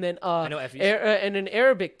place, and then I know and an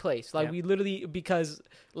Arabic place. Like we literally, because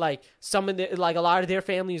like some of the, like a lot of their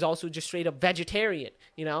family is also just straight up vegetarian,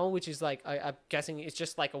 you know, which is like I'm guessing it's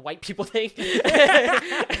just like a white people thing.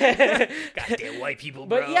 Goddamn white people,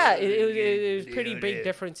 bro. But yeah, it was pretty big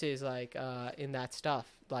differences like in that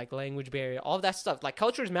stuff. Like language barrier, all of that stuff. Like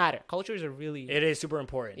cultures matter. Cultures are really. It is super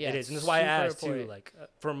important. Yeah, it is, and that's why I asked too. Like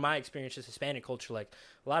from my experience, just Hispanic culture, like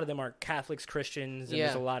a lot of them are Catholics, Christians, and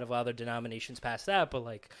there's a lot of other denominations past that. But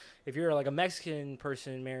like if you're like a Mexican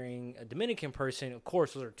person marrying a Dominican person, of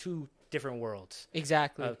course those are two different worlds.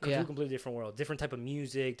 Exactly. Two completely different worlds. Different type of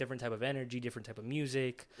music, different type of energy, different type of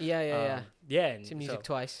music. Yeah. And to music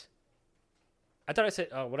twice. I thought I said,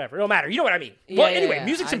 oh, whatever. It don't matter. You know what I mean. Well, anyway,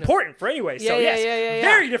 music's important for anyway. So,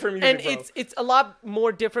 very different music. And it's a lot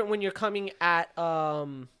more different when you're coming at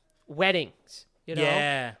weddings, you know?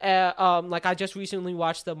 Yeah. Like, I just recently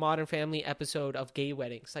watched the Modern Family episode of gay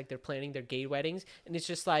weddings. Like, they're planning their gay weddings. And it's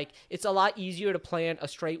just, like, it's a lot easier to plan a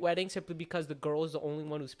straight wedding simply because the girl is the only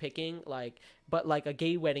one who's picking. Like, but, like, a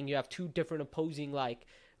gay wedding, you have two different opposing, like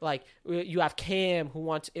you have Cam, who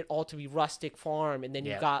wants it all to be rustic farm, and then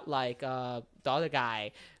you got like the other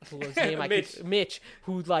guy whose name Mitch,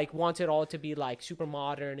 who like wants it all to be like super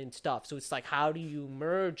modern and stuff. So it's like, how do you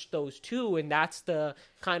merge those two? And that's the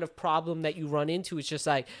kind of problem that you run into. It's just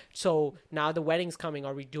like, so now the wedding's coming.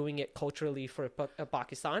 Are we doing it culturally for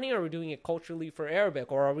Pakistani, or are we doing it culturally for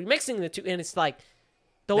Arabic, or are we mixing the two? And it's like,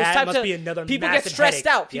 those that types must of be another people get stressed headache.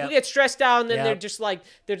 out. People get stressed out, and then they're just like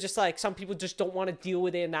some people just don't want to deal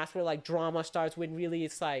with it, and that's where like drama starts. When really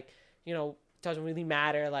it's like, you know, it doesn't really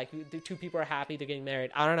matter. Like the two people are happy, they're getting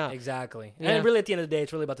married. I don't know. Exactly. Yeah. And really, at the end of the day,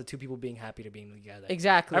 it's really about the two people being happy to being together.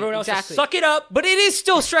 Exactly. Everyone else just suck it up. But it is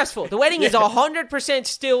still stressful. The wedding is 100%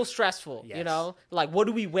 still stressful. Yes. You know, like what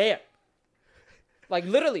do we wear? Like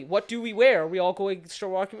literally, what do we wear? Are we all going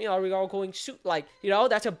shalwar kameez? Are we all going suit? Like, you know,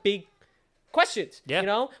 that's a big questions. You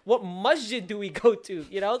know, what masjid do we go to?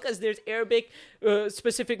 You know, because there's Arabic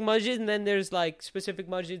specific masjid, and then there's like specific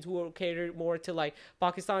masjids who are catered more to like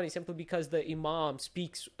Pakistani, simply because the imam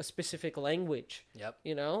speaks a specific language.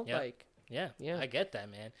 You know, like I get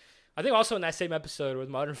that, man. I think also in that same episode with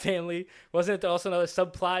Modern Family, wasn't it also another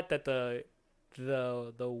subplot that the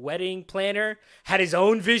wedding planner had his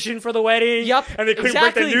own vision for the wedding? Yep. And they couldn't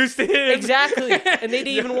break the news to him. Exactly. And they didn't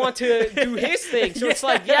even want to do his thing. So it's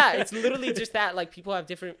like, it's literally just that. Like, people have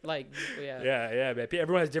different, like, Yeah, man.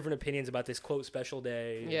 Everyone has different opinions about this, quote, special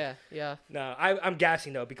day. Yeah. No, I'm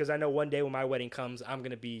gassing, though, because I know one day when my wedding comes, I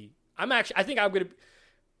think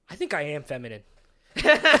I am feminine.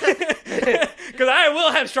 Because I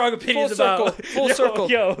will have strong opinions about full circle.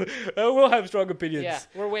 I will have strong opinions. Yeah,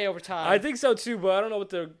 we're way over time. I think so too, but I don't know what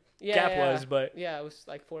the gap was. But it was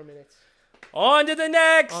like 4 minutes. On to the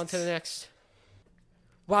next.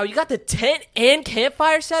 Wow, you got the tent and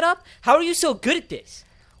campfire set up? How are you so good at this?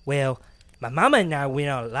 Well, my mama and I went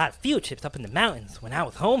on a lot of field trips up in the mountains when I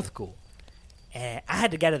was homeschooled, and I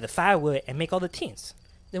had to gather the firewood and make all the tents.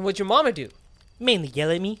 Then what'd your mama do? Mainly yell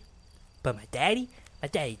at me, but my daddy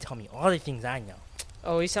taught me all the things I know.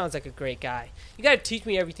 Oh, he sounds like a great guy. You gotta teach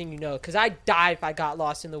me everything you know, because I'd die if I got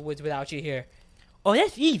lost in the woods without you here. Oh,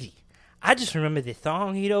 that's easy. I just remember the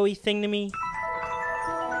song he'd always sing to me.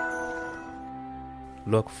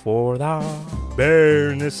 Look for the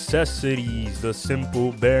bare necessities, the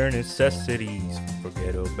simple bare necessities.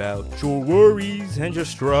 Forget about your worries and your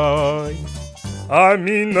strife. I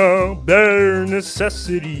mean the bare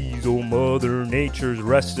necessities, oh Mother Nature's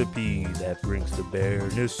recipe that brings the bare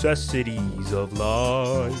necessities of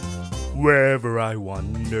life. Wherever I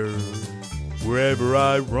wander, wherever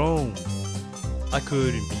I roam, I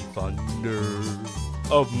couldn't be fonder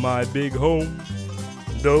of my big home.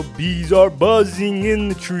 The bees are buzzing in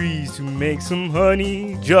the trees to make some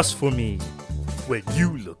honey just for me. When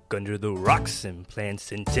you look under the rocks and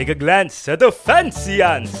plants and take a glance at the fancy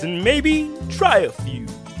ants and maybe try a few.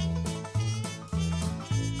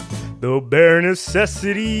 The bare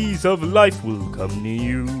necessities of life will come to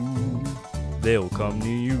you. They'll come to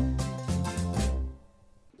you.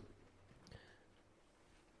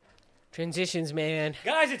 Transitions, man.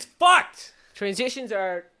 Guys, it's fucked. Transitions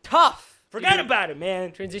are tough. Forget about it,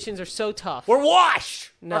 man. Transitions are so tough. We're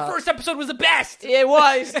washed. No. Our first episode was the best. It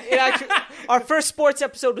was. It actually, our first sports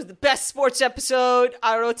episode was the best sports episode.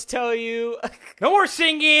 I don't know what to tell you. No more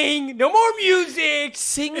singing. No more music.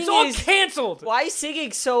 Singing It's all is canceled. Why is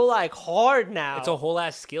singing so like hard now? It's a whole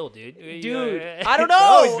ass skill, dude. Dude, I don't know. It's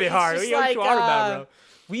always been It's hard. just What are you talking about, bro?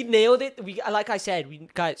 We nailed it. Like I said, we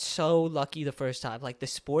got so lucky the first time. Like the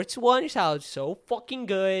sports one sounds so fucking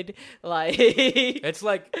good. Like It's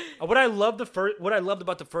like what I loved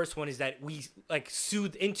about the first one is that we like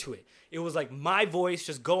soothed into it. It was like my voice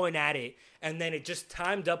just going at it, and then it just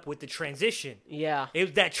timed up with the transition. yeah.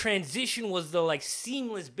 That transition was the like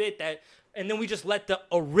seamless bit that, and then we just let the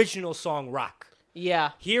original song rock.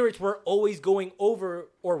 Yeah. Here we're always going over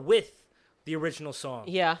or with the original song.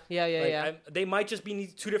 Yeah. They might just be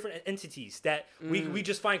two different entities that we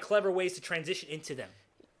just find clever ways to transition into them.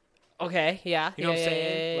 Okay. Yeah. You know what I'm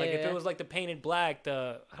saying? Yeah, Like if yeah. it was like the Painted Black,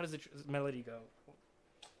 how does the melody go?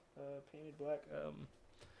 Painted Black.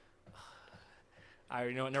 I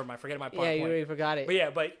already know. Never mind. Forget my point. Yeah, you already forgot it. But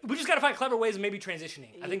yeah, but we just gotta find clever ways of maybe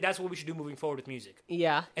transitioning. I think that's what we should do moving forward with music.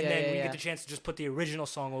 Yeah. And yeah, then yeah, we yeah. get the chance to just put the original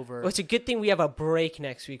song over. Well, it's a good thing we have a break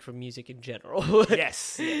next week from music in general.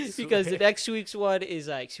 Yes. Because the next week's one is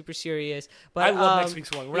like super serious. But I love next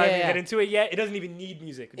week's one. We're not yeah, even yeah. get into it yet. It doesn't even need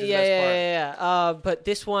music, which is Yeah, the best yeah, part. yeah. But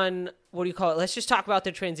this one, what do you call it? Let's just talk about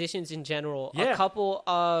the transitions in general. Yeah. A couple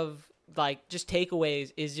of like just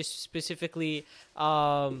takeaways is just specifically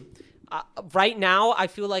right now. I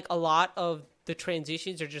feel like a lot of the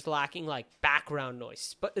transitions are just lacking like background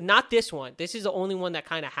noise, but not this one. This is the only one that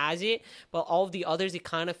kind of has it. But all of the others, it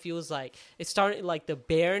kind of feels like it's starting like the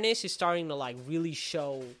bareness is starting to like really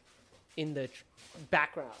show in the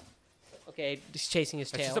background. Okay, just chasing his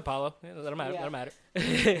It's tail. just Apollo. Yeah, let him at it. Yeah. Let him at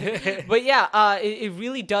it. But yeah, it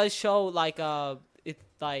really does show like it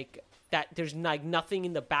like that there's like nothing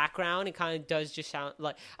in the background. It kind of does just sound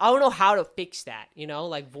like I don't know how to fix that, you know,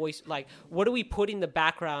 like voice, like what do we put in the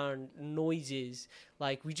background noises?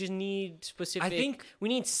 Like we just need specific. I think we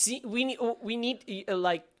need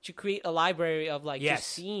like to create a library of like Yes. just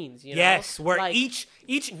scenes. You know? Yes, where like, each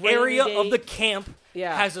rainy area day- of the camp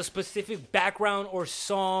Yeah. has a specific background or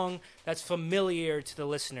song that's familiar to the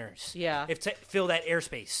listeners. Yeah. If to fill that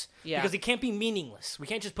airspace. Yeah. Because it can't be meaningless. We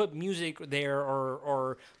can't just put music there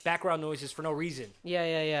or background noises for no reason.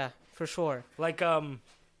 Yeah, for sure.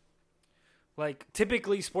 Like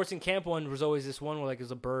typically sports in camp one was always this one where like it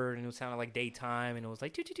was a bird and it sounded like daytime and it was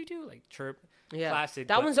like do like chirp. Yeah, Classic.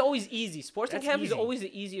 that but- one's always easy. Sports and That's camp is easy. always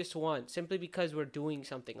the easiest one, simply because we're doing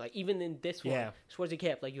something. Like even in this one, Yeah. sports and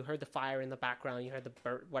camp, like you heard the fire in the background, you heard the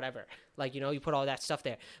bird, whatever. Like you put all that stuff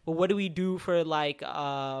there. But what do we do for like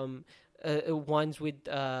ones with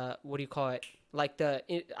what do you call it? Like the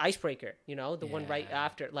icebreaker, the one right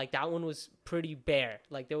after. Like that one was pretty bare.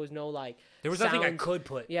 Like there was no like. There was nothing I sounds- could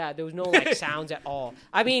put. Yeah, there was no like sounds at all.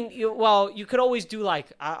 I mean, you could always do like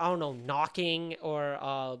I don't know, knocking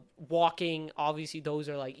or walking. Obviously, those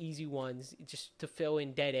are like easy ones just to fill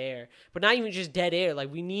in dead air. But not even just dead air. Like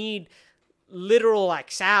we need literal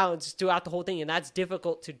like sounds throughout the whole thing, and that's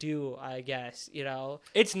difficult to do. I guess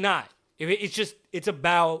It's not. It's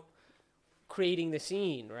about creating the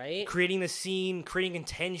scene, right? creating the scene, creating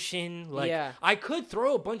intention. Like Yeah. I could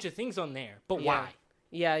throw a bunch of things on there, but why?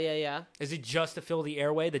 Yeah. Is it just to fill the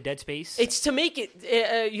airway, the dead space? It's to make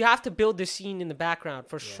it. You have to build the scene in the background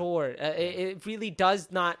for sure. It really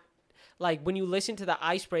does not. Like when you listen to the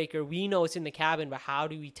icebreaker, we know it's in the cabin, but how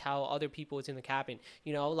do we tell other people it's in the cabin?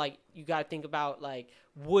 Like you got to think about like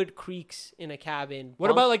wood creaks in a cabin.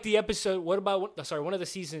 What about like the episode? One of the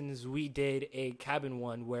seasons we did a cabin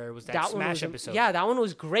one where it was that one Smash was, episode. Yeah, that one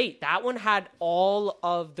was great. That one had all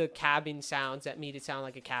of the cabin sounds that made it sound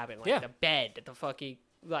like a cabin. Like Yeah. the bed, the fucking,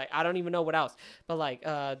 like, I don't even know what else. But like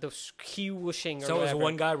the key whooshing or So it was whatever.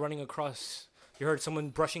 one guy running across. You heard someone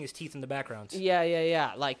brushing his teeth in the background.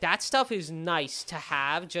 Yeah. Like that stuff is nice to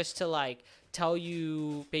have just to like tell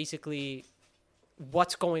you basically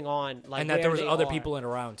what's going on, like, and that where there was they other are. people in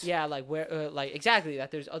around. Yeah, like where, like exactly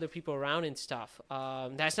that there's other people around and stuff.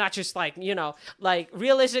 That's not just like, you know, like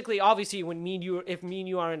realistically, obviously, when if me and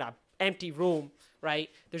you are in a empty room, right?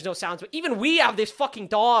 There's no sounds, but even we have this fucking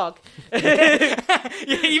dog.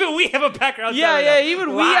 Even we have a background. Yeah, sound yeah. right now.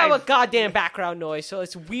 Even we have a Live. goddamn background noise. So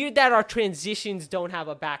it's weird that our transitions don't have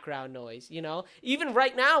a background noise. You know, even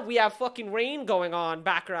right now we have fucking rain going on,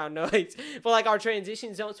 background noise. But like our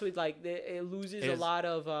transitions don't, so it loses a lot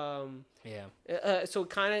of Yeah. so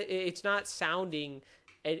kind of it's not sounding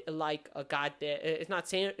like a goddamn. It's not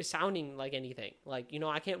sounding like anything. Like, you know,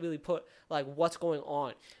 I can't really put like what's going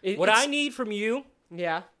on. What I need from you,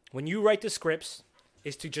 yeah. when you write the scripts,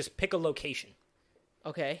 is to just pick a location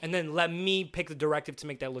Okay. and then let me pick the directive to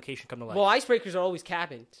make that location come to life. Well, icebreakers are always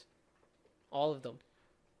cabins. All of them.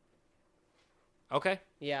 Okay.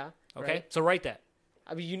 Yeah. Okay. Right? So write that.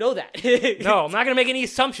 I mean, you know that. No, I'm not gonna make any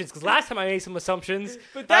assumptions because last time I made some assumptions,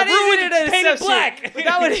 But that I ruined isn't an Painted assumption. Black. But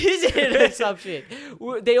that one isn't an assumption.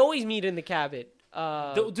 They always meet in the cabin.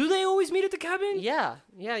 Do they always meet at the cabin? Yeah.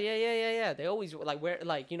 They always where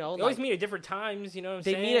you know. They always meet at different times. You know what I'm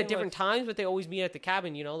They saying? meet at different times, but they always meet at the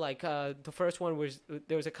cabin. You know, like the first one was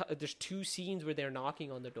there's 2 scenes where they're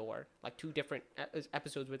knocking on the door, like 2 different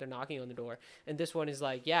episodes where they're knocking on the door, and this one is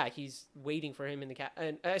like, yeah, he's waiting for him in the cabin.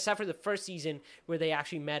 And except for the first season where they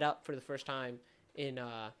actually met up for the first time in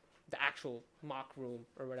the actual mock room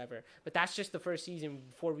or whatever. But that's just the first season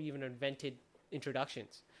before we even invented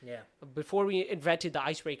introductions. Yeah. Before we invented the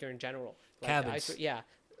icebreaker in general. Like Cabins. Yeah.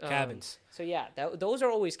 Cabins. So yeah, those are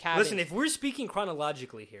always cabins. Listen, if we're speaking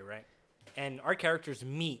chronologically here, right, and our characters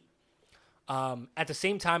meet at the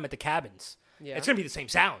same time at the cabins, Yeah. it's gonna be the same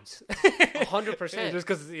sounds. 100%. Just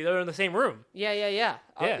because they're in the same room. Yeah. Yeah.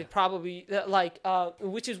 It probably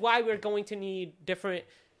which is why we're going to need different,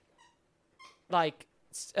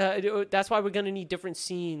 that's why we're going to need different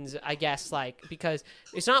scenes, I guess, because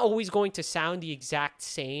it's not always going to sound the exact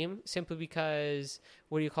same, simply because,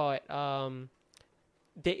 what do you call it?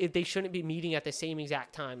 They shouldn't be meeting at the same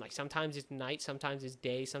exact time. Like, sometimes it's night, sometimes it's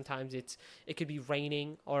day, sometimes it could be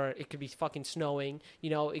raining, or it could be fucking snowing. You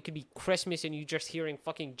know, it could be Christmas and you just hearing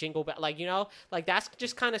fucking jingle bell. Like, you know, like, that's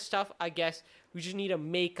just kind of stuff, I guess, we just need to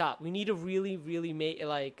make up. We need to really, really make,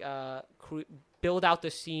 build out the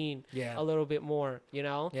scene a little bit more, you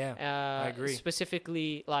know? Yeah, I agree.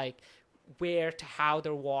 Specifically, like, where to how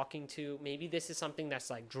they're walking to. Maybe this is something that's,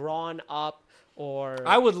 like, drawn up, or...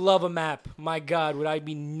 I would love a map. My God, would I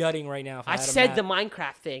be nutting right now if I I had a said map. the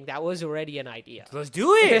Minecraft thing. That was already an idea. Let's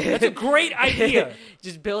do it. That's a great idea.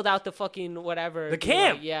 Just build out the fucking whatever. The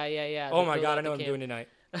camp. Like, yeah. Oh my Build God, out I know the what I'm doing camp. tonight.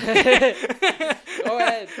 Go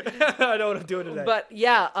ahead. I know what I'm doing tonight. But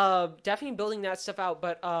yeah, definitely building that stuff out.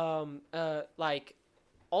 But like,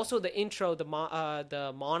 also the intro, the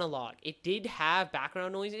monologue, it did have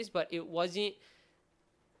background noises, but it wasn't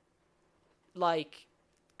like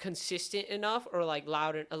consistent enough or like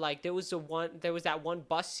loud. Like there was that one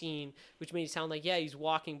bus scene which made it sound like, yeah, he's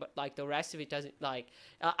walking, but like the rest of it doesn't. Like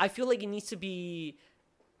I feel like it needs to be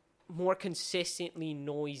more consistently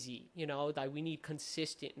noisy, you know, like we need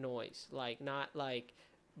consistent noise, like not like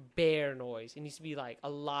bare noise. It needs to be like a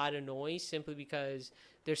lot of noise, simply because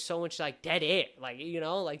there's so much like dead air, like, you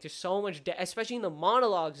know, like there's so much especially in the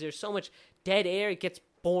monologues, there's so much dead air, it gets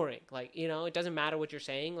boring. Like, you know, it doesn't matter what you're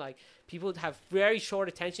saying, like people have very short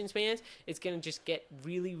attention spans, it's gonna just get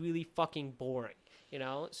really, really fucking boring, you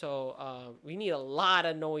know. So we need a lot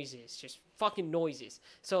of noises, just fucking noises.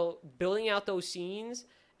 So building out those scenes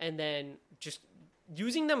and then just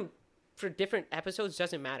using them for different episodes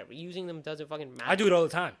doesn't matter. Using them doesn't fucking matter. I do it all the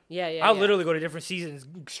time. Yeah. I'll literally go to different seasons,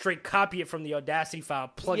 straight copy it from the Audacity file,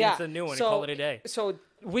 plug it into the new one, and call it a day. So,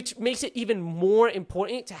 which makes it even more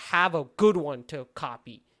important to have a good one to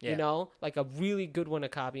copy. Yeah. You know, like a really good one to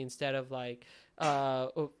copy instead of like,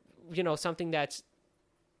 you know, something that's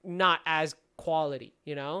not as quality.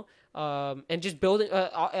 You know, and just building.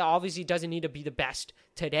 Obviously, doesn't need to be the best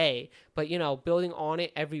today, but you know, building on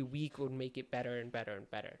it every week would make it better and better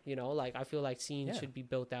and better. You know, like I feel like scenes should be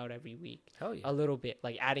built out every week. Hell yeah. A little bit,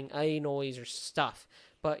 like adding a noise or stuff.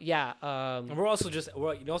 But yeah, and we're also just,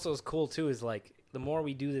 you know, also what's cool too is like the more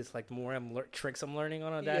we do this, like the more tricks I'm learning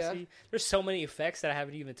on Audacity. Yeah. There's so many effects that I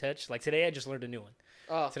haven't even touched. Like today, I just learned a new one.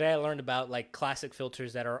 Oh. Today I learned about like classic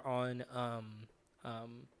filters that are on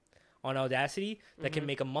Audacity that can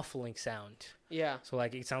make a muffling sound. Yeah. So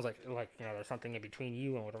like it sounds like you know there's something in between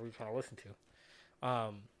you and whatever you're trying to listen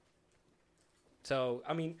to. So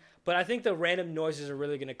I mean, but I think the random noises are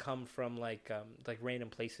really gonna come from like random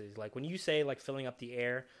places. Like when you say like filling up the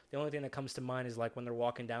air, the only thing that comes to mind is like when they're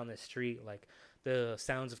walking down the street, like the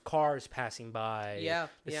sounds of cars passing by. Yeah,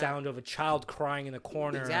 The yeah. sound of a child crying in the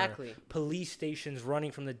corner. Exactly. Police stations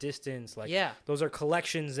running from the distance. Like, Yeah. those are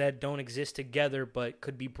collections that don't exist together but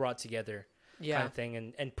could be brought together. Yeah. Kind of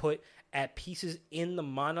thing, and put at pieces in the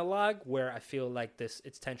monologue where I feel like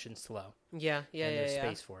it's tension's low. Yeah, yeah, And yeah, there's yeah.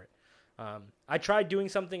 space for it. I tried doing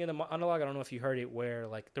something in the monologue. I don't know if you heard it, where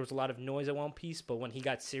like there was a lot of noise at one piece, but when he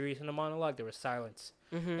got serious in the monologue, there was silence,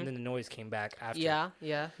 and then the noise came back after. Yeah,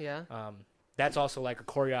 yeah, yeah. That's also like a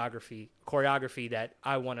choreography that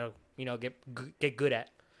I want to get good at,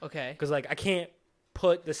 Okay. because like I can't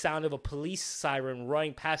put the sound of a police siren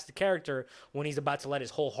running past the character when he's about to let his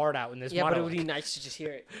whole heart out in this Yeah, but it monologue. would be nice to just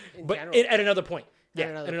hear it in But general. at another point. Yeah,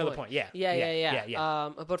 at another point. Yeah. Yeah.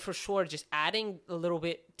 But for sure, just adding a little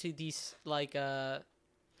bit to these like dead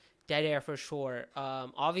air for sure.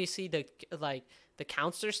 Obviously the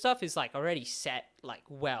counselor stuff is like already set like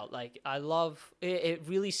well. Like I love it. It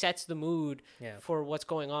really sets the mood for what's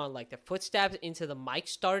going on. Like the footsteps into the mic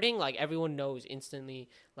starting. Like everyone knows instantly.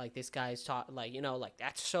 Like this guy's like like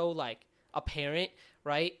that's so like apparent,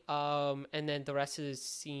 right? And then the rest of the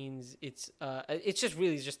scenes, it's just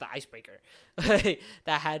really just the icebreaker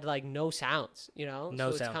that had like no sounds, No so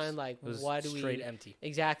it's sounds. kind of like, It was what do we straight empty.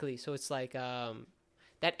 exactly? So it's like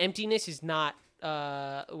that emptiness is not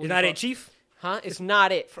Is not it, Chief? Huh? It's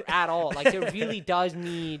not it at all. Like it really does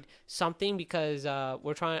need something because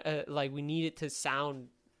we're trying like we need it to sound,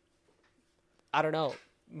 I don't know,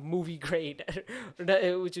 movie grade,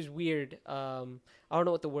 which is weird. I don't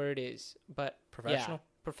know what the word is, but Professional?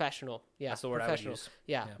 Yeah, professional. Yeah, That's the word I would professional. use.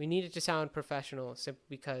 Yeah, Yeah. we need it to sound professional simply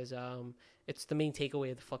because it's the main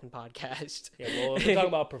takeaway of the fucking podcast. Yeah, well, if we're talking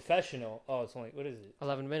about professional, it's only, what is it?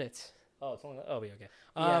 11 minutes. Oh, it's only, yeah, okay.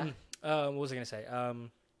 Yeah. What was I going to say?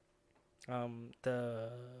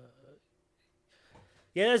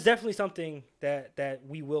 Yeah, that's definitely something that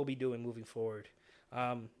we will be doing moving forward.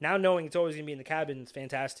 Now knowing it's always going to be in the cabin is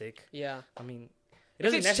fantastic. Yeah. I mean, it If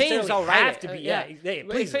doesn't it's necessarily changed, I'll write have it. to be. Yeah.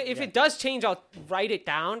 Please, If it does change, I'll write it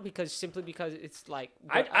down because it's like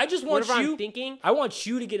I just want whatever you I'm thinking. I want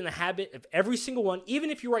you to get in the habit of every single one, even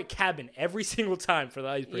if you write cabin every single time for the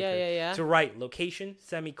icebreaker. Yeah. To write location,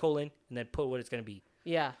 semicolon, and then put what it's going to be.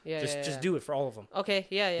 Yeah. Just do it for all of them. Okay.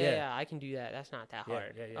 Yeah. Yeah. I can do that. That's not that Yeah,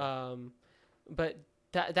 hard. yeah. But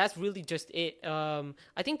that's really just it.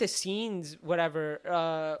 I think the scenes,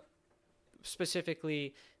 whatever,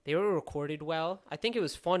 specifically, they were recorded well. I think it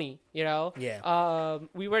was funny, Yeah.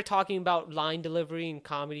 We were talking about line delivery and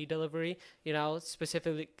comedy delivery,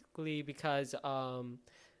 specifically because,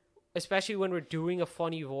 especially when we're doing a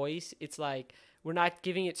funny voice, it's like we're not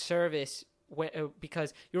giving it service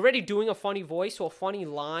because you're already doing a funny voice, so a funny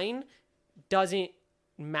line doesn't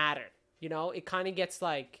matter. It kind of gets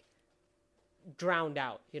like drowned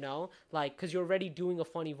out, like because you're already doing a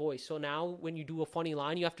funny voice. So now when you do a funny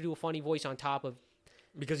line, you have to do a funny voice on top of.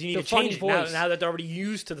 Because you need the to change funny it now, voice. now that they're already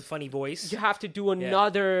used to the funny voice. You have to do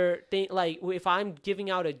another thing. Like if I'm giving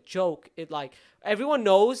out a joke, it like everyone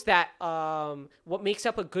knows that what makes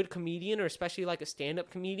up a good comedian, or especially like a stand-up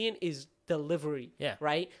comedian, is delivery. Yeah.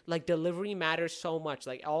 Right. Like delivery matters so much.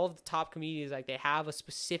 Like all of the top comedians, like they have a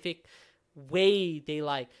specific way they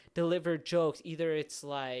like deliver jokes. Either it's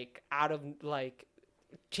like out of like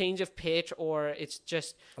change of pitch, or it's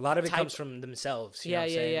just A lot of it comes from themselves. You know what I'm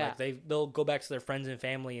saying? Yeah. Like they'll go back to their friends and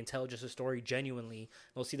family and tell just a story genuinely.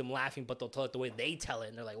 They'll see them laughing, but they'll tell it the way they tell it.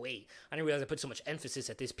 And they're like, wait, I didn't realize I put so much emphasis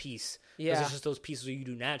at this piece. Yeah. Because it's just those pieces that you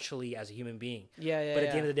do naturally as a human being. Yeah. But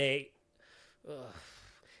at the end of the day,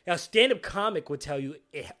 a stand-up comic would tell you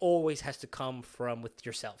it always has to come from with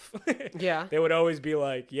yourself. Yeah. They would always be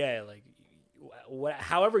like,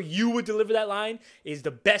 however you would deliver that line is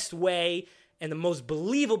the best way and the most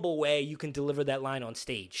believable way you can deliver that line on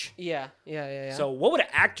stage. Yeah. So what would an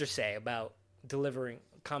actor say about delivering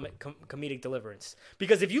comedic deliverance?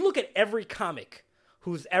 Because if you look at every comic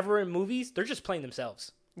who's ever in movies, they're just playing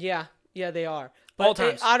themselves. Yeah, they are. All But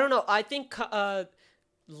times. I don't know. I think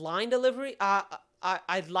line delivery.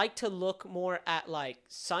 I'd like to look more at like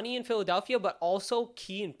Sunny in Philadelphia, but also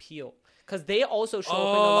Key and Peele, because they also show up in a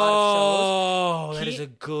lot of shows. Oh, that Key- is a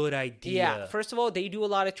good idea. Yeah. First of all, they do a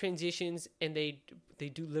lot of transitions, and they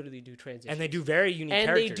do literally do transitions. And they do very unique and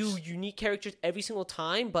characters. they do unique characters every single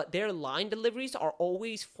time, but their line deliveries are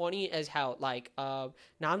always funny as hell. Like now,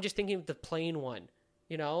 I'm just thinking of the plane one.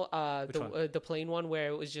 Which one? The plane one where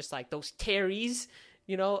it was just like those Terrys,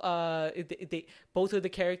 You know, they both of the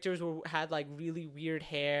characters had like really weird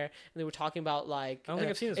hair, and they were talking about like I don't think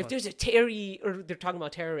I've seen this if one. there's a Terry, or they're talking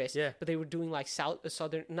about terrorists. Yeah. But they were doing like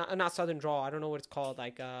southern, not southern drawl. I don't know what it's called.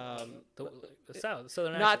 Like the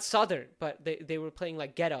southern not accent. southern, but they were playing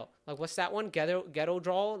like ghetto. Like what's that one? Ghetto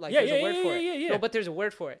drawl. Like Yeah, there's a word for it. yeah. No, but there's a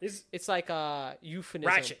word for it. It's like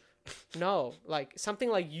euphemism. Ratchet. No, like something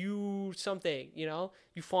like something, you know,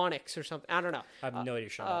 euphonics or something. I don't know. I have no idea.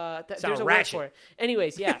 Shut up. There's a ratchet. word for it.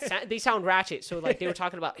 Anyways, yeah, they sound ratchet. So like they were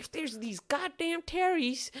talking about if there's these goddamn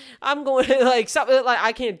Terrys, I'm going to like something like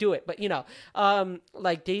I can't do it. But you know,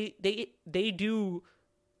 like they do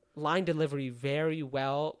line delivery very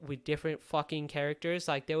well with different fucking characters.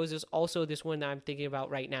 Like there was also this one that I'm thinking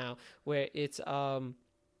about right now where it's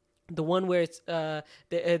the one where it's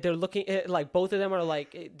they're looking at, like both of them are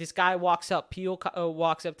like this guy walks up, Pio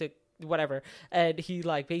walks up to whatever, and he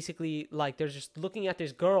like basically like they're just looking at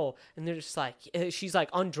this girl and they're just like she's like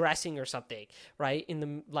undressing or something, right, in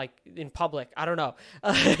the like in public. I don't know.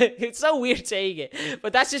 It's so weird saying it,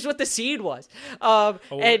 but that's just what the scene was.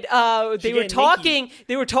 They were talking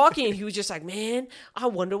and he was just like, man, I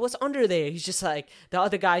wonder what's under there. He's just like, the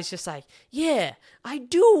other guy's just like, yeah, I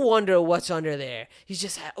do wonder what's under there. He's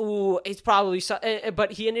just like, ooh, it's probably so,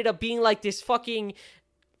 but he ended up being like this fucking,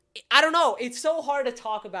 I don't know. It's so hard to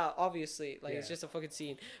talk about, obviously. Like, it's just a fucking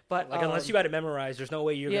scene. But like, unless you had it memorized, there's no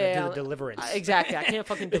way you're going to do the deliverance. Exactly. I can't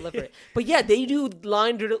fucking deliver it. But yeah, they do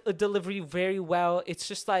line delivery very well. It's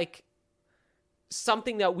just like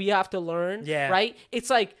something that we have to learn. Yeah. Right? It's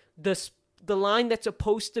like the line that's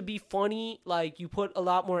supposed to be funny, like you put a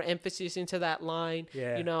lot more emphasis into that line.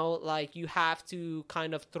 Yeah. You know, like you have to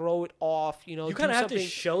kind of throw it off, you know. You kind of have to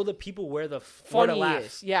show the people where the funny laugh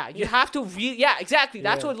is. Yeah, you have to yeah, exactly.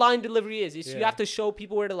 That's what line delivery is. You Yeah. have to show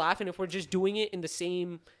people where to laugh, and if we're just doing it in the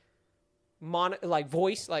same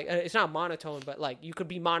voice, like it's not monotone, but like you could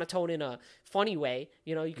be monotone in a funny way.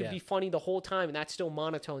 You know, you could be funny the whole time, and that's still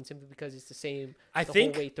monotone simply because it's the same whole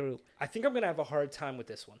way through. I think I'm gonna have a hard time with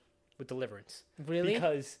this one, with deliverance. Really?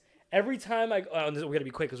 Because every time we're gonna be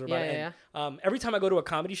quick because we're about to end. Every time I go to a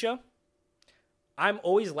comedy show, I'm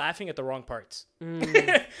always laughing at the wrong parts.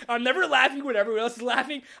 I'm never laughing when everyone else is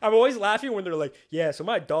laughing. I'm always laughing when they're like, "Yeah, so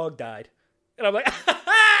my dog died," and I'm like,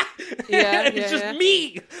 and it's just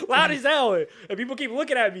me, loud as hell, and people keep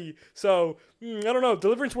looking at me. So I don't know.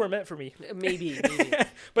 Deliverance weren't meant for me. Maybe.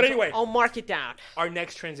 But anyway, I'll mark it down. our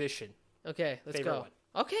next transition. Okay, let's Favorite go. one.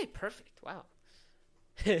 Okay, perfect. Wow.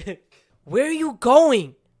 Where are you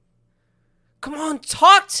going? Come on,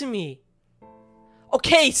 talk to me.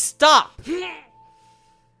 Okay, stop.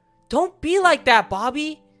 Don't be like that,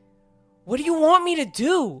 Bobby. What do you want me to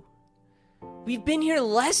do? We've been here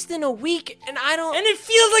less than a week, and And it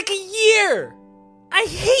feels like a year. I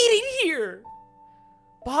hate it here.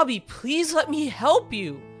 Bobby, please let me help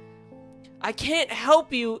you. I can't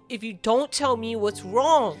help you if you don't tell me what's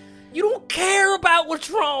wrong. You don't care about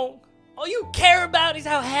what's wrong. All you care about is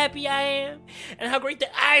how happy I am and how great the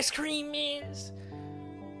ice cream is.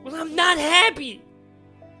 Well, I'm not happy.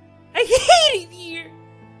 I hate it here.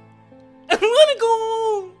 I want to go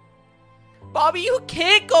home. Bobby, you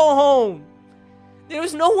can't go home. There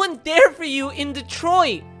was no one there for you in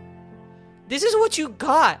Detroit. This is what you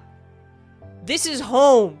got. This is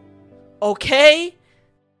home. Okay?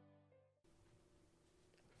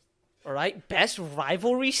 All right, best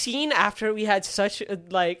rivalry scene after we had such a,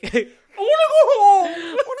 like... I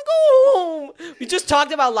want to go home. We just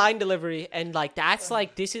talked about line delivery, and like that's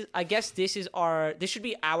like this is. I guess this should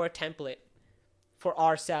be our template for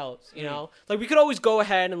ourselves. You know, like we could always go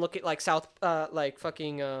ahead and look at like South Park,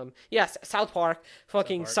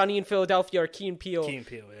 fucking Sunny in Philadelphia or Key and Peele,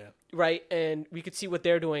 right? And we could see what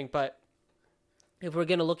they're doing, but if we're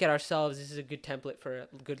gonna look at ourselves, this is a good template for a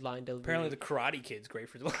good line delivery. Apparently, the Karate Kid's great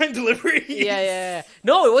for the line delivery. Yeah.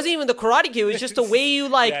 No, it wasn't even the Karate Kid. It was just the way you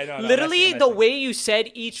like. Literally, the way you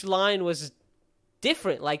said each line was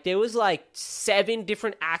different. Like there was like 7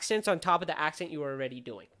 different accents on top of the accent you were already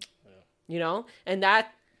doing. Yeah. You know, and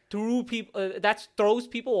that throws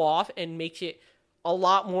people off and makes it a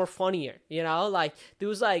lot more funnier, you know? Like, there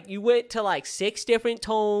was, like, you went to, like, 6 different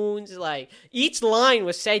tones. Like, each line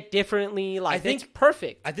was said differently. Like, I think it's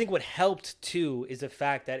perfect. I think what helped, too, is the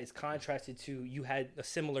fact that it's contrasted to you had a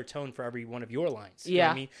similar tone for every one of your lines. You know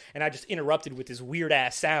what I mean? And I just interrupted with this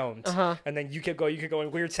weird-ass sound. And then you kept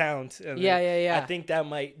going weird sounds. And I think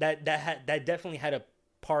that definitely had a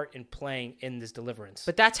part in playing in this deliverance.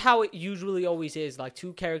 But that's how it usually always is. Like,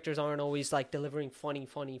 2 characters aren't always like delivering funny.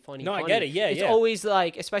 No, I get it. Yeah, it's always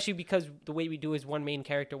like, especially because the way we do is one main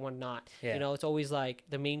character, one not. Yeah. You know, it's always like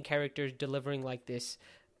the main character is delivering like this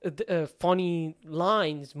funny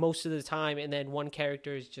lines most of the time, and then one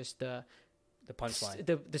character is just The punchline.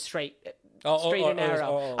 the straight Straight and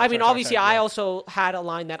narrow. I mean, obviously, I also had a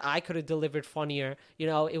line that I could have delivered funnier. You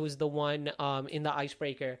know, it was the one in the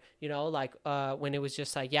icebreaker. You know, like when it was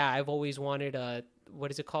just like, yeah, I've always wanted a,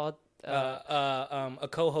 what is it called? A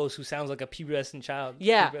co-host who sounds like a pubescent child.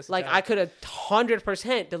 Yeah, Pubescent like child. I could have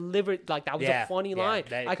 100% delivered, like that was a funny line.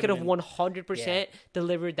 I could have 100%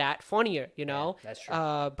 delivered that funnier, you know? Yeah, that's true.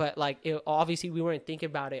 But like, obviously we weren't thinking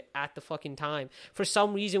about it at the fucking time. For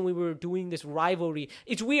some reason we were doing this rivalry.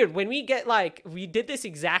 It's weird when we get like, we did this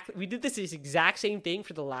exact same thing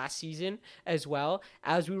for the last season as well.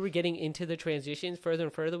 As we were getting into the transitions further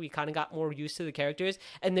and further, we kind of got more used to the characters.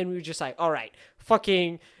 And then we were just like, all right,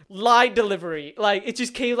 fucking line delivery. Like, it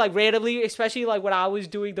just came like randomly, especially like when I was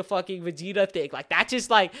doing the fucking Vegeta thing. Like, that just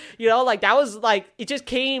like, you know, like that was like, it just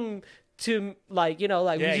came to like, you know,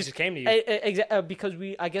 like yeah, we it just came to you. because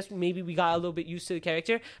I guess maybe we got a little bit used to the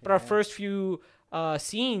character, but our first few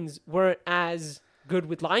scenes weren't as good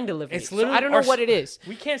with line delivery. It's so literally I don't know what it is.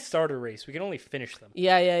 We can't start a race. We can only finish them.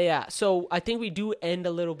 Yeah. So I think we do end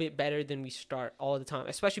a little bit better than we start all the time,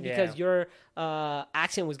 especially because your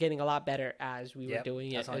accent was getting a lot better as we were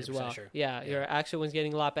doing it as well. Sure. Yeah, your accent was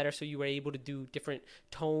getting a lot better, so you were able to do different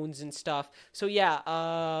tones and stuff. So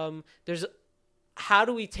there's what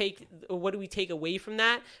do we take away from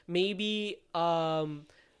that? Maybe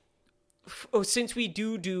since we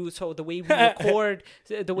do so the way we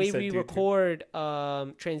record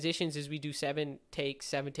transitions is we do 7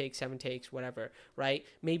 takes, whatever, right?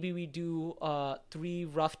 Maybe we do 3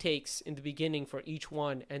 rough takes in the beginning for each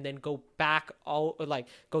one, and then go back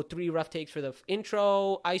go 3 rough takes for the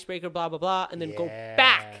intro, icebreaker, blah blah blah, and then go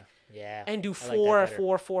back. Yeah, and do I like that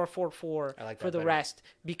 4 like for the better. rest,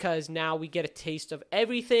 because now we get a taste of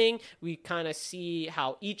everything. We kind of see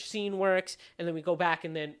how each scene works, and then we go back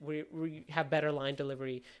and then we have better line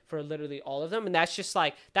delivery for literally all of them. And that's just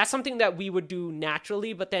like, that's something that we would do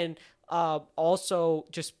naturally, but then also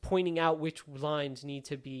just pointing out which lines need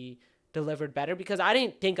to be delivered better, because I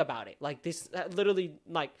didn't think about it like this. Literally,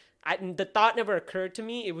 like the thought never occurred to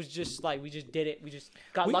me. It was just like we just did it. We just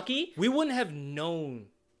got lucky. We wouldn't have known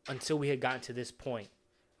until we had gotten to this point,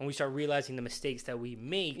 and we start realizing the mistakes that we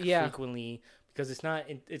make frequently, because it's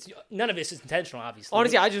none of this is intentional, obviously.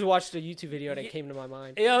 Honestly, I just watched a YouTube video that came to my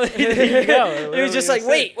mind. You know, there you go. It was just like,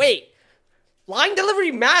 wait. Line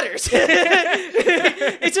delivery matters.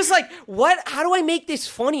 It's just like, how do I make this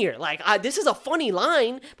funnier? Like, this is a funny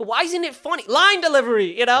line, but why isn't it funny? Line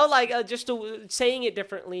delivery, you know, like just saying it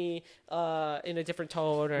differently in a different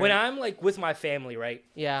tone. When I'm like with my family, right?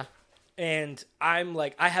 Yeah. And I'm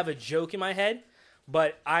like, I have a joke in my head,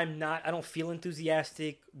 but I don't feel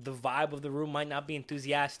enthusiastic. The vibe of the room might not be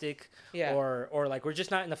enthusiastic. Yeah. Or like, we're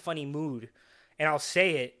just not in a funny mood. And I'll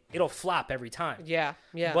say it, it'll flop every time. Yeah.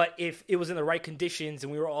 But if it was in the right conditions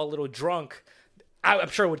and we were all a little drunk, I'm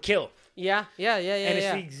sure it would kill. Yeah. And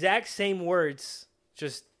it's the exact same words,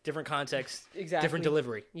 just different context, different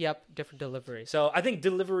delivery. Yep, different delivery. So I think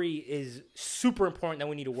delivery is super important that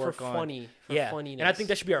we need to work on. Funniness. And I think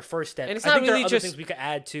that should be our first step. And it's I not think there really are other just things we could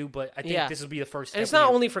add to, but I think this will be the first step. And it's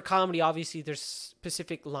not only for comedy. Obviously, there's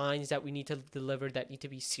specific lines that we need to deliver that need to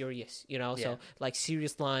be serious, you know? So, like,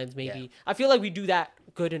 serious lines, maybe. Yeah. I feel like we do that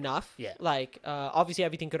good enough. Yeah. Like, obviously,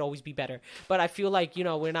 everything could always be better. But I feel like, you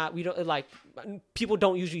know, people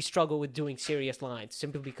don't usually struggle with doing serious lines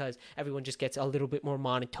simply because everyone just gets a little bit more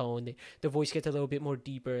monotone. Their voice gets a little bit more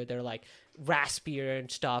deeper. They're, like, raspier and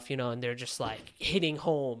stuff, you know, and they're just, like, hitting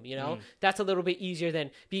home, you know? That's a little bit easier than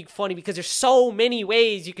being funny, because there's so many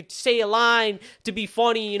ways you could say a line to be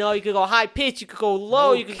funny, you know? You could go high pitch, you could go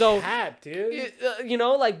low, you could go... dude. You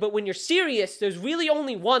know, like, but when you're serious, there's really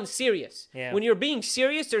only one serious. Yeah. When you're being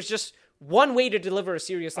serious, there's just one way to deliver a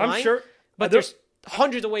serious line. I'm sure. But there's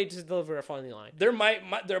hundreds of ways to deliver a funny line. There might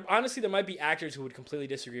be actors who would completely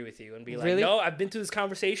disagree with you and be like, Really? no, I've been through this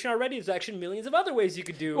conversation already. There's actually millions of other ways you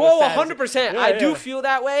could do. Well, a 100%. I do feel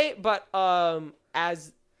that way, but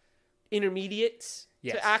as intermediates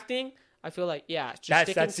to acting, I feel like,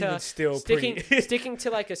 that's even still sticking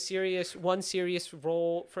to like one serious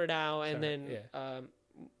role for now, and then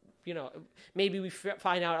you know, maybe we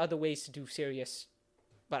find out other ways to do serious,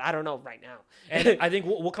 but I don't know right now. And I think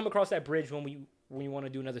we'll come across that bridge when we want to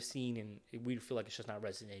do another scene and we feel like it's just not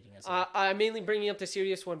resonating as I'm mainly bringing up the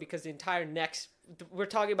serious one because the entire we're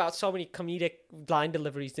talking about so many comedic line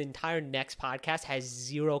deliveries. The entire next podcast has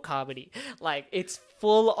zero comedy. Like, it's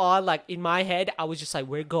full on, like, in my head, I was just like,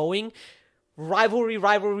 we're going rivalry.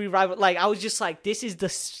 Like, I was just like, this is the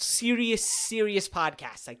serious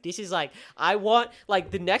podcast. Like, this is like, I want,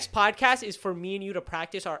 like, the next podcast is for me and you to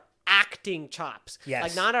practice our acting chops. Yes.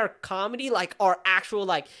 Like not our comedy, like our actual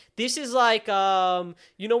like this is like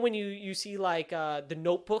you know when you see like the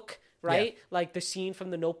Notebook, right? Yeah. Like the scene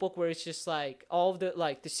from the Notebook where it's just like all of the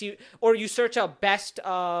like the scene, or you search up best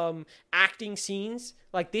acting scenes.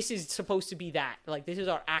 Like this is supposed to be that. Like this is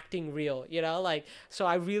our acting reel, you know? Like so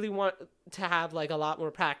I really want to have like a lot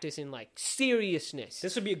more practice in like seriousness.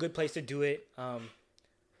 This would be a good place to do it.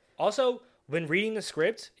 Also, when reading the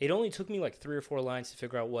script, it only took me like 3 or 4 lines to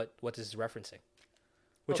figure out what this is referencing.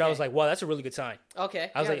 Which I was like, wow, that's a really good sign.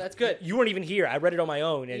 Okay, I was like, that's good. You weren't even here. I read it on my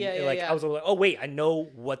own, and I was like, oh wait, I know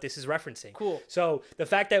what this is referencing. Cool. So the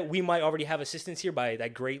fact that we might already have assistance here by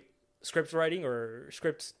that great script writing or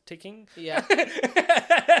script taking, Yeah.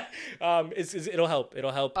 it'll help.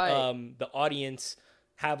 It'll help Right. the audience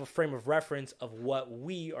have a frame of reference of what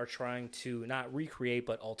we are trying to not recreate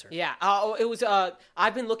but alter. Yeah, it was.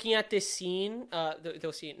 I've been looking at this scene.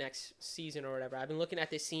 They'll see it next season or whatever. I've been looking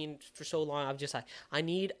at this scene for so long. I'm just like, I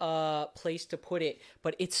need a place to put it.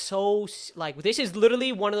 But it's so like this is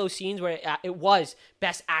literally one of those scenes where it was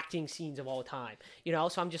best acting scenes of all time. You know,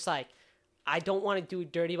 so I'm just like, I don't want to do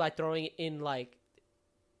it dirty by throwing it in like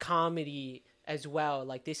comedy as well.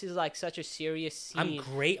 Like this is like such a serious scene.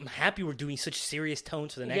 I'm happy we're doing such serious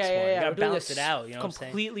tones for the next Yeah, one. yeah, We yeah. gotta We're doing balance this it out. You know what I'm saying?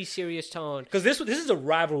 completely serious tone. Because this is a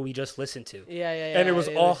rival we just listened to. Yeah, yeah, yeah. And it was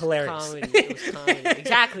all hilarious. Comedy. It was comedy.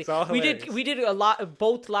 Exactly. It's all we hilarious. did a lot.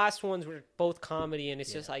 Both last ones were both comedy, and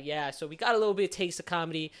it's just like so we got a little bit of taste of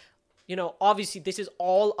comedy. You know, obviously this is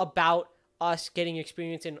all about us getting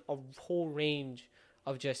experience in a whole range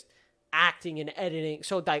of just acting and editing.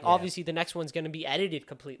 So like obviously the next one's going to be edited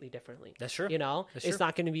completely differently. That's true. You know, That's it's true.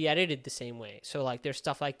 not going to be edited the same way. So like there's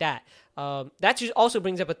stuff like that. That just also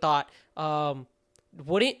brings up a thought.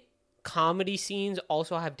 Wouldn't comedy scenes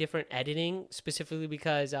also have different editing, specifically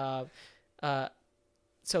because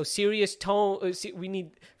so serious tone we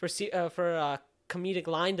need for comedic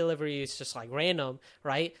line delivery is just like random,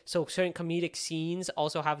 right? So certain comedic scenes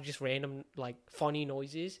also have just random like funny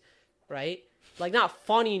noises, right? Like not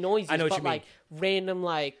funny noises, I know what but you mean. like random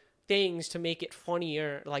like things to make it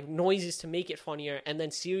funnier, like noises to make it funnier, and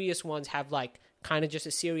then serious ones have like kind of just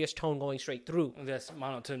a serious tone going straight through. That's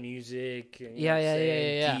monotone music. And,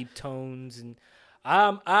 Yeah. Deep tones and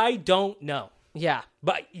I don't know. Yeah.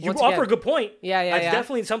 But you Once offer again- a good point. Yeah, That's yeah.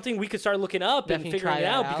 definitely something we could start looking up Definitely and figuring try it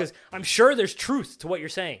that out out. because I'm sure there's truth to what you're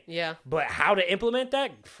saying. Yeah. But how to implement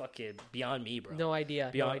that? Fuck it. Beyond me, bro. No idea.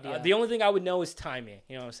 Beyond, no idea. the only thing I would know is timing.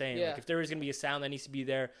 You know what I'm saying? Yeah. Like if there is going to be a sound that needs to be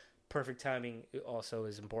there, perfect timing also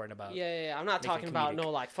is important about. Yeah. I'm not Make it talking about comedic. no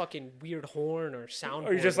like fucking weird horn or sound.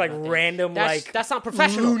 Or just like random That's not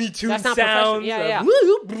professional. Looney Tunes That's not sounds. professional.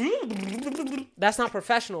 Yeah. That's not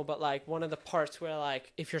professional, but like one of the parts where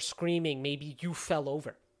like if you're screaming, maybe you fell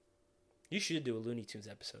over. You should do a Looney Tunes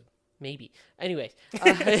episode. Maybe. Anyways,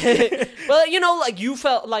 well, you know, like you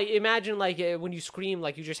felt like imagine like when you scream,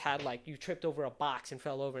 like you just had like you tripped over a box and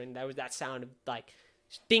fell over, and that was that sound of like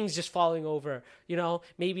things just falling over. You know,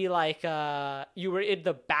 maybe like you were in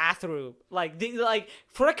the bathroom. Like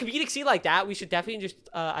for a comedic scene like that, we should definitely just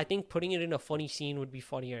I think putting it in a funny scene would be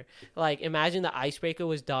funnier. Like imagine the icebreaker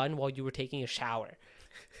was done while you were taking a shower.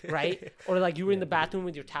 Right? Or like you were in the bathroom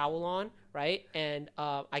with your towel on, right? And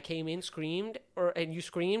I came in, screamed, and you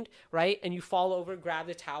screamed, right? And you fall over, grab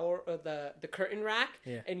the towel or the curtain rack,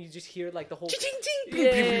 and you just hear like the whole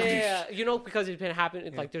yeah. You know, because it's been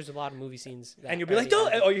happening. Like there's a lot of movie scenes, And you'll be like,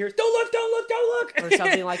 don't, or you hear, don't look. or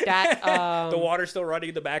something like that. The water's still running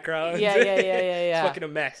in the background. Yeah. It's fucking a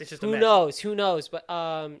mess. It's just a Who mess. knows? Who knows? But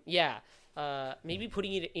yeah. Maybe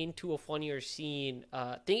putting it into a funnier scene,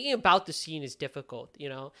 thinking about the scene is difficult, you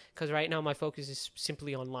know, because right now my focus is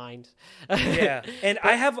simply on lines. Yeah, and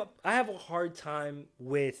I have a hard time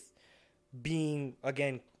with being,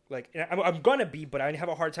 again, like I'm gonna be, but I have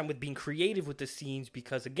a hard time with being creative with the scenes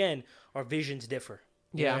because again, our visions differ.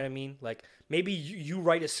 You know what I mean? Like maybe you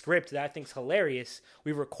write a script that I think's hilarious.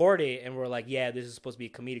 We record it and we're like, yeah, this is supposed to be a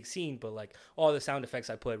comedic scene, but like all the sound effects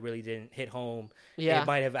I put really didn't hit home. Yeah. It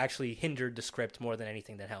might have actually hindered the script more than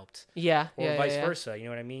anything that helped. Yeah. Or vice versa. You know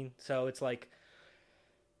what I mean? So it's like,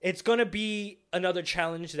 it's going to be another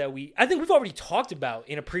challenge that I think we've already talked about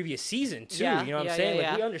in a previous season too. Yeah, You know what yeah, I'm saying? yeah,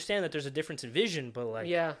 Like yeah. we understand that there's a difference in vision, but like,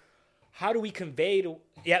 Yeah. how do we convey to?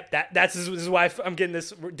 Yep, this is why I'm getting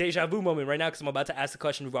this deja vu moment right now because I'm about to ask the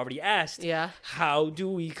question we've already asked. Yeah. How do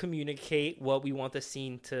we communicate what we want the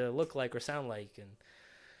scene to look like or sound like?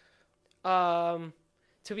 And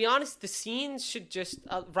To be honest, the scenes should just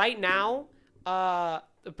right now.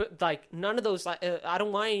 But like none of those, like I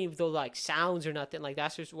don't want any of those like sounds or nothing. Like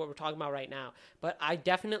that's just what we're talking about right now. But I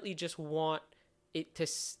definitely just want it to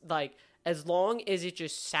like as long as it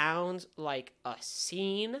just sounds like a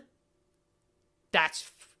scene,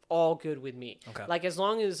 that's all good with me. Okay. Like as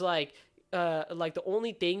long as like the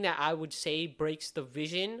only thing that I would say breaks the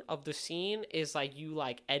vision of the scene is like you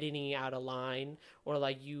like editing out a line or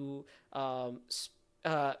like you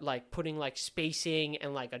like putting like spacing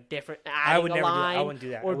and like a different adding a line I wouldn't do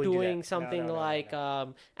that. or I wouldn't do doing that. something No. like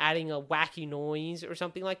adding a wacky noise or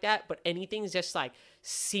something like that. But anything's just like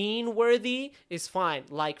scene worthy is fine.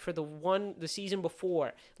 Like for the season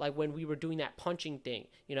before, like when we were doing that punching thing,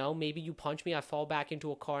 you know, maybe you punch me, I fall back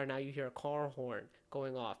into a car, and now you hear a car horn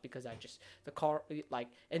going off because the car like,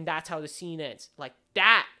 and that's how the scene ends. Like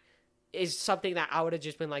that is something that I would have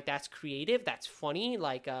just been like, that's creative, that's funny,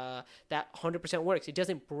 like that 100% works. It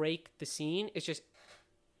doesn't break the scene. It's just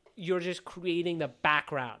you're just creating the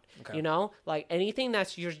background. Okay. You know, like anything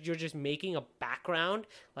that's you're just making a background,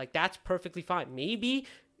 like that's perfectly fine. Maybe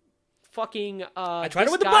fucking I tried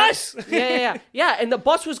it with the bus. yeah, and the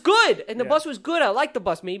bus was good. I like the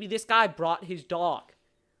bus. Maybe this guy brought his dog.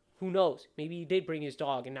 Who knows? Maybe he did bring his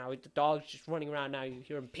dog, and now the dog's just running around. Now you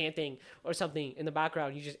hear him panting or something in the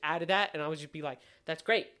background. You just added that, and I would just be like, "That's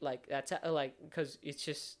great!" Like that's like because it's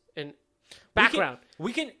just an background.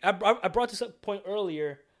 We can. I brought this up point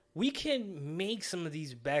earlier. We can make some of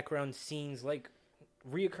these background scenes like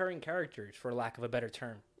reoccurring characters, for lack of a better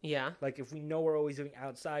term. Yeah. Like if we know we're always doing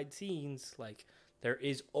outside scenes, like there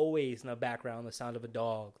is always in the background the sound of a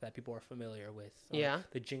dog that people are familiar with. Or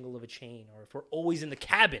the jingle of a chain. Or if we're always in the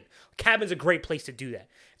cabin. Cabin's a great place to do that.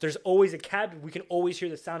 If there's always a cabin, we can always hear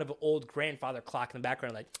the sound of an old grandfather clock in the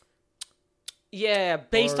background, like. Yeah,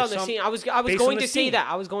 based on the scene. I was going to say that.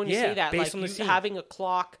 I was going to say that. Based like on the scene. Having a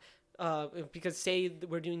clock, because say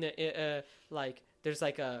we're doing the like there's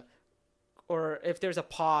like a, or if there's a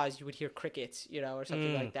pause, you would hear crickets, you know, or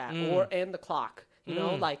something like that, and the clock. You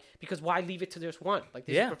know, like, because why leave it to just one? Like,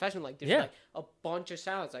 this is professional. Like, there's, like, a bunch of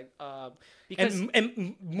sounds. Like, because...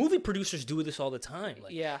 And movie producers do this all the time.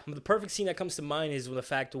 Like, the perfect scene that comes to mind is the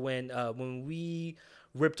fact when we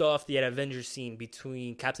ripped off the Avengers scene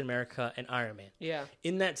between Captain America and Iron Man. Yeah.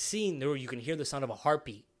 In that scene, you can hear the sound of a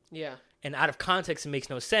heartbeat. Yeah. And out of context, it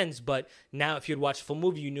makes no sense. But now, if you'd watched the full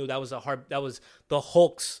movie, you knew that was the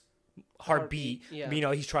Hulk's heartbeat. You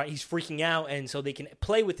know, he's freaking out, and so they can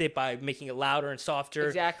play with it by making it louder and softer.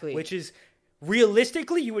 Exactly. Which is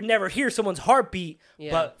realistically, you would never hear someone's heartbeat,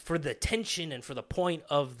 but for the tension and for the point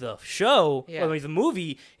of the show, or the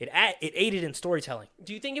movie, it aided in storytelling.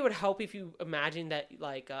 Do you think it would help if you imagine that,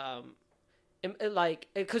 like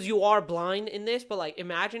because you are blind in this, but like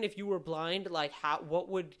imagine if you were blind, like what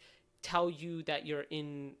would tell you that you're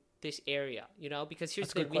in this area? You know, because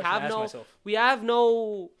here's the thing: we have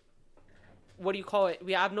no. What do you call it?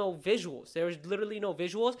 We have no visuals. There's literally no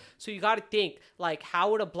visuals. So you got to think, like,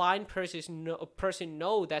 how would a blind person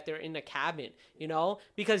know that they're in a cabin, you know?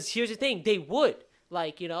 Because here's the thing. They would.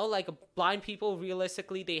 Like, you know, like blind people,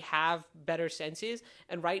 realistically, they have better senses.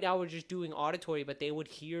 And right now we're just doing auditory, but they would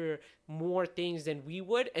hear more things than we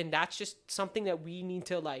would. And that's just something that we need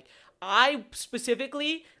to, like, I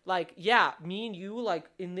specifically, like, me and you, like,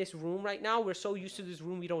 in this room right now, we're so used to this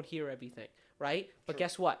room, we don't hear everything, right? But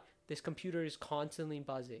guess what? This computer is constantly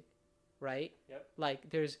buzzing, right? Yep. Like,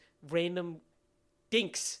 there's random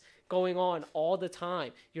dinks going on all the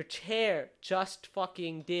time. Your chair just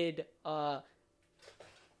fucking did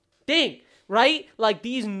ding, right? Like,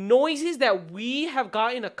 these noises that we have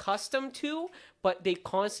gotten accustomed to, but they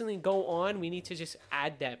constantly go on. We need to just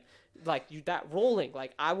add them. Like, that rolling.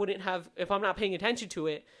 Like, I wouldn't have, if I'm not paying attention to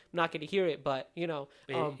it, I'm not going to hear it, but, you know.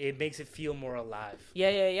 It makes it feel more alive.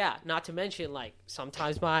 Yeah. Not to mention, like,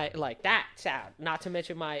 sometimes my, like, that sound. Not to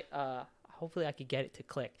mention my, hopefully I could get it to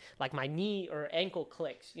click. Like, my knee or ankle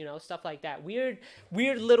clicks, you know, stuff like that. Weird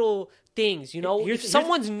little things, you know. If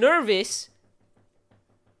someone's nervous,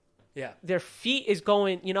 their feet is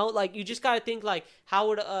going, you know. Like, you just got to think, like, how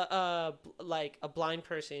would a blind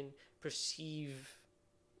person perceive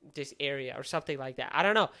this area or something like that. I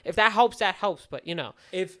don't know. If that helps, but you know.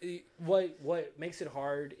 If what makes it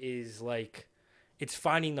hard is like it's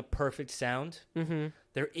finding the perfect sound. Mm-hmm.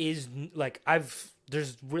 There is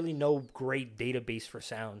there's really no great database for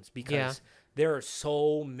sounds because there are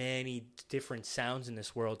so many different sounds in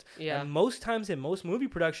this world. Yeah. And most times in most movie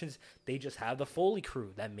productions, they just have the Foley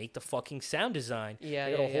crew that make the fucking sound design. Yeah.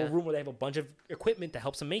 They got a whole room where they have a bunch of equipment that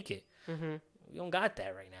helps them make it. Mm-hmm. We don't got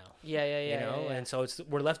that right now. Yeah. You know, and so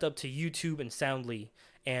we're left up to YouTube and Soundly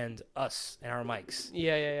and us and our mics.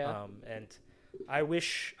 Yeah. And I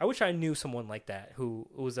wish I knew someone like that who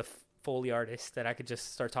was a Foley artist that I could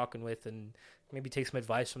just start talking with and maybe take some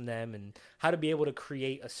advice from them and how to be able to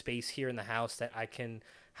create a space here in the house that I can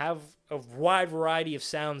have a wide variety of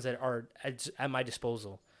sounds that are at my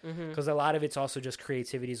disposal. because a lot of it's also just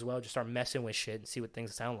creativity as well. Just start messing with shit and see what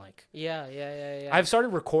things sound like. Yeah. I've started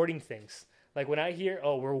recording things. Like when I hear,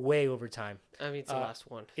 we're way over time. I mean, it's the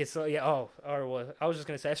last one. It's yeah. I was just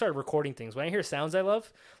gonna say I started recording things. When I hear sounds I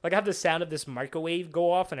love, like I have the sound of this microwave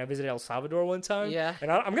go off, and I visited El Salvador one time. Yeah.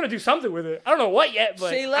 And I'm gonna do something with it. I don't know what yet, but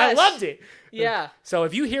Say I less. loved it. Yeah. So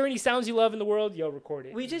if you hear any sounds you love in the world, record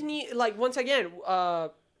it. We just need, like, once again,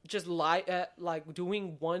 just like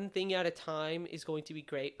doing one thing at a time is going to be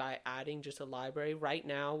great by adding just a library. Right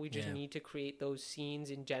now, we just need to create those scenes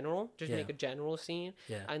in general. Just make a general scene,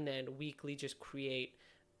 and then weekly just create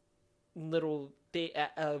little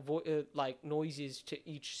like noises to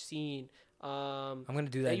each scene. I'm gonna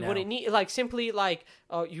do that you now. wouldn't need, like, simply like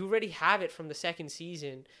you already have it from the second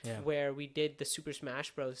season where we did the Super Smash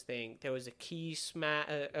Bros thing. There was a key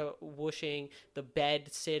whooshing, the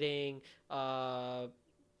bed sitting,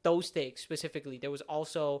 those things specifically. There was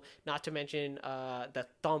also, not to mention the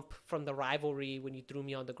thump from the rivalry when you threw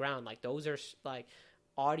me on the ground. Like, those are like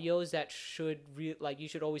audios that should you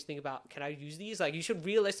should always think about, can I use these? Like, you should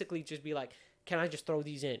realistically just be like, can I just throw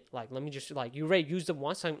these in? Like, let me just, like, you already used them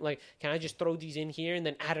once. I'm like, can I just throw these in here and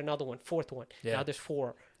then add another one, fourth one? Now there's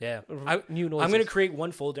 4 new noises. I'm going to create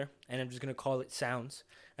one folder, and I'm just going to call it sounds.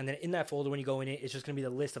 And then in that folder, when you go in it, it's just going to be the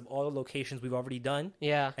list of all the locations we've already done.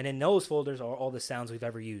 Yeah. And in those folders are all the sounds we've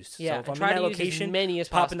ever used. Yeah. So if I'm in that location, many as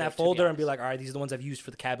pop in that possible, folder and be like, all right, these are the ones I've used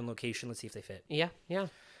for the cabin location. Let's see if they fit. Yeah.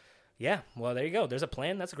 Yeah, well, there you go. There's a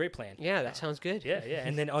plan. That's a great plan. Yeah, that sounds good. Yeah.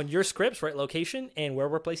 And then on your scripts, write location and where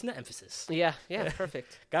we're placing the emphasis. Yeah,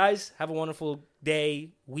 perfect. Guys, have a wonderful day,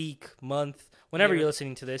 week, month, whenever you're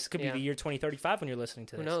listening to this. It could be the year 2035 when you're listening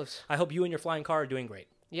to this. Who knows? I hope you and your flying car are doing great.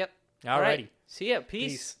 Yep. All righty. See ya.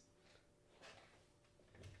 Peace.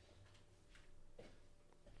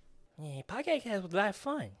 Yeah, podcast was a lot of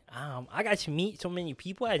fun. I got to meet so many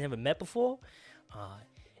people I never met before.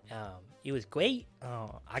 It was great.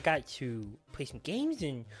 I got to play some games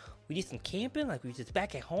and we did some camping, like we were just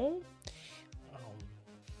back at home.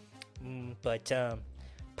 But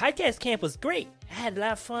podcast camp was great. I had a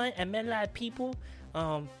lot of fun. I met a lot of people.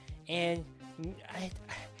 And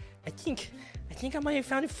I think I might have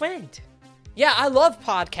found a friend. Yeah, I love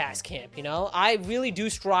podcast camp, you know? I really do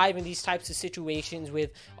strive in these types of situations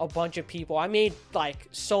with a bunch of people. I made, like,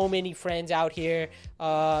 so many friends out here.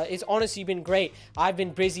 It's honestly been great. I've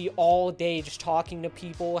been busy all day just talking to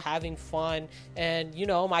people, having fun. And, you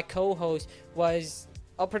know, my co-host was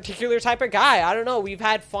a particular type of guy. I don't know. We've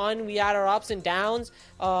had fun. We had our ups and downs.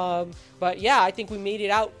 But, yeah, I think we made it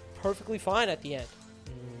out perfectly fine at the end.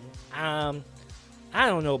 I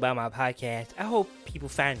don't know about my podcast. I hope people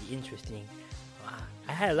find it interesting.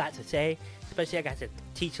 I had a lot to say, especially I got to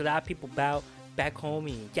teach a lot of people about back home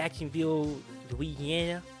in Jacksonville,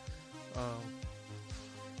 Louisiana.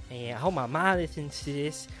 And I hope my mom listens to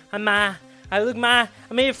this. Hi, Ma. Ma.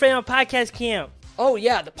 I made a friend on podcast camp. Oh,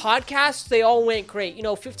 yeah, the podcasts, they all went great. You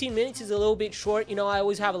know, 15 minutes is a little bit short. You know, I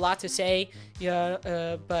always have a lot to say.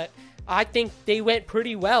 But I think they went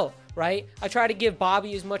pretty well. Right? I try to give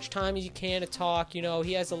Bobby as much time as you can to talk. You know,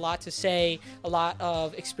 he has a lot to say, a lot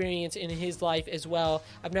of experience in his life as well.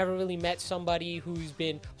 I've never really met somebody who's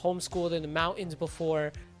been homeschooled in the mountains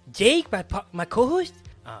before. Jake, my co-host,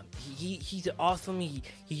 he's awesome.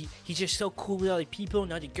 He's just so cool with other people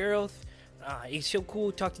and other girls. It's so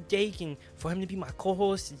cool to talk to Jake and for him to be my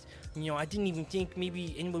co-host. You know, I didn't even think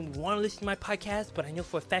maybe anyone would want to listen to my podcast, but I know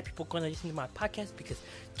for a fact people are going to listen to my podcast because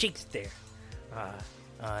Jake's there.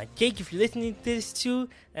 Jake, if you're listening to this too,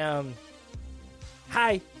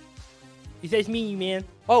 hi. It's me, man.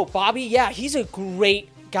 Oh, Bobby, yeah, he's a great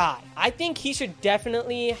guy. I think he should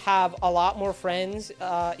definitely have a lot more friends.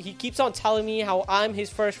 He keeps on telling me how I'm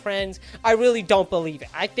his first friends. I really don't believe it.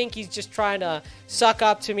 I think he's just trying to suck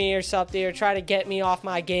up to me or something, or try to get me off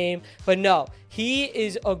my game. But no, he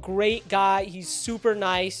is a great guy. He's super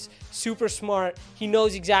nice, super smart. He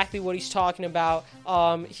knows exactly what he's talking about.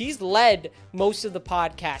 He's led most of the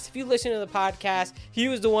podcast. If you listen to the podcast, he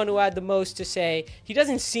was the one who had the most to say. He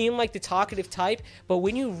doesn't seem like the talkative type, but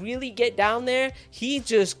when you really get down there, he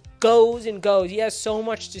just goes and goes. He has so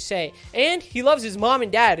much to say. And he loves his mom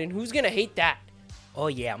and dad, and who's going to hate that? Oh,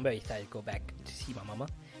 yeah, I'm very excited to go back to see my mama.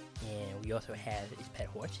 And we also have his pet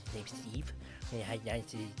horse. His name's Steve. And hi, nice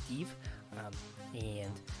to Steve.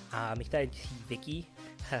 And I'm excited to see Vicky.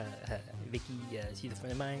 Vicky, she's a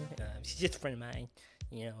friend of mine. She's just a friend of mine,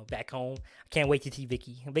 you know, back home. I can't wait to see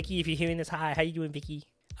Vicky. Vicky, if you're hearing this, hi, how you doing, Vicky?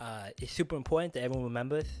 It's super important that everyone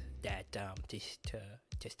remembers that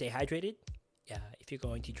to stay hydrated. If you're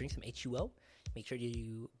going to drink some H2O, Make sure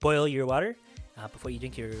you boil your water before you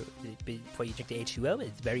drink the H2O.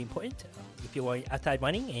 It's very important. If you're outside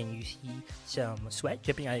running and you see some sweat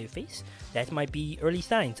dripping out of your face, that might be early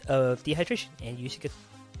signs of dehydration, and you should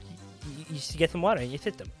get some water in your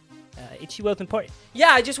system. H2O is important.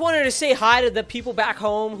 Yeah, I just wanted to say hi to the people back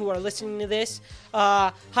home who are listening to this.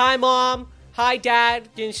 Hi, Mom. Hi, Dad.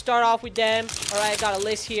 Gonna start off with them. All right, I got a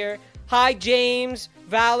list here. Hi, James,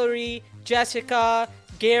 Valerie, Jessica,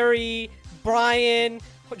 Gary, Brian,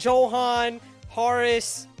 Johan,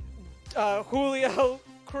 Horace, Julio,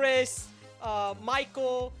 Chris,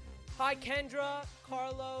 Michael. Hi, Kendra,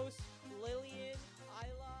 Carlos, Lillian.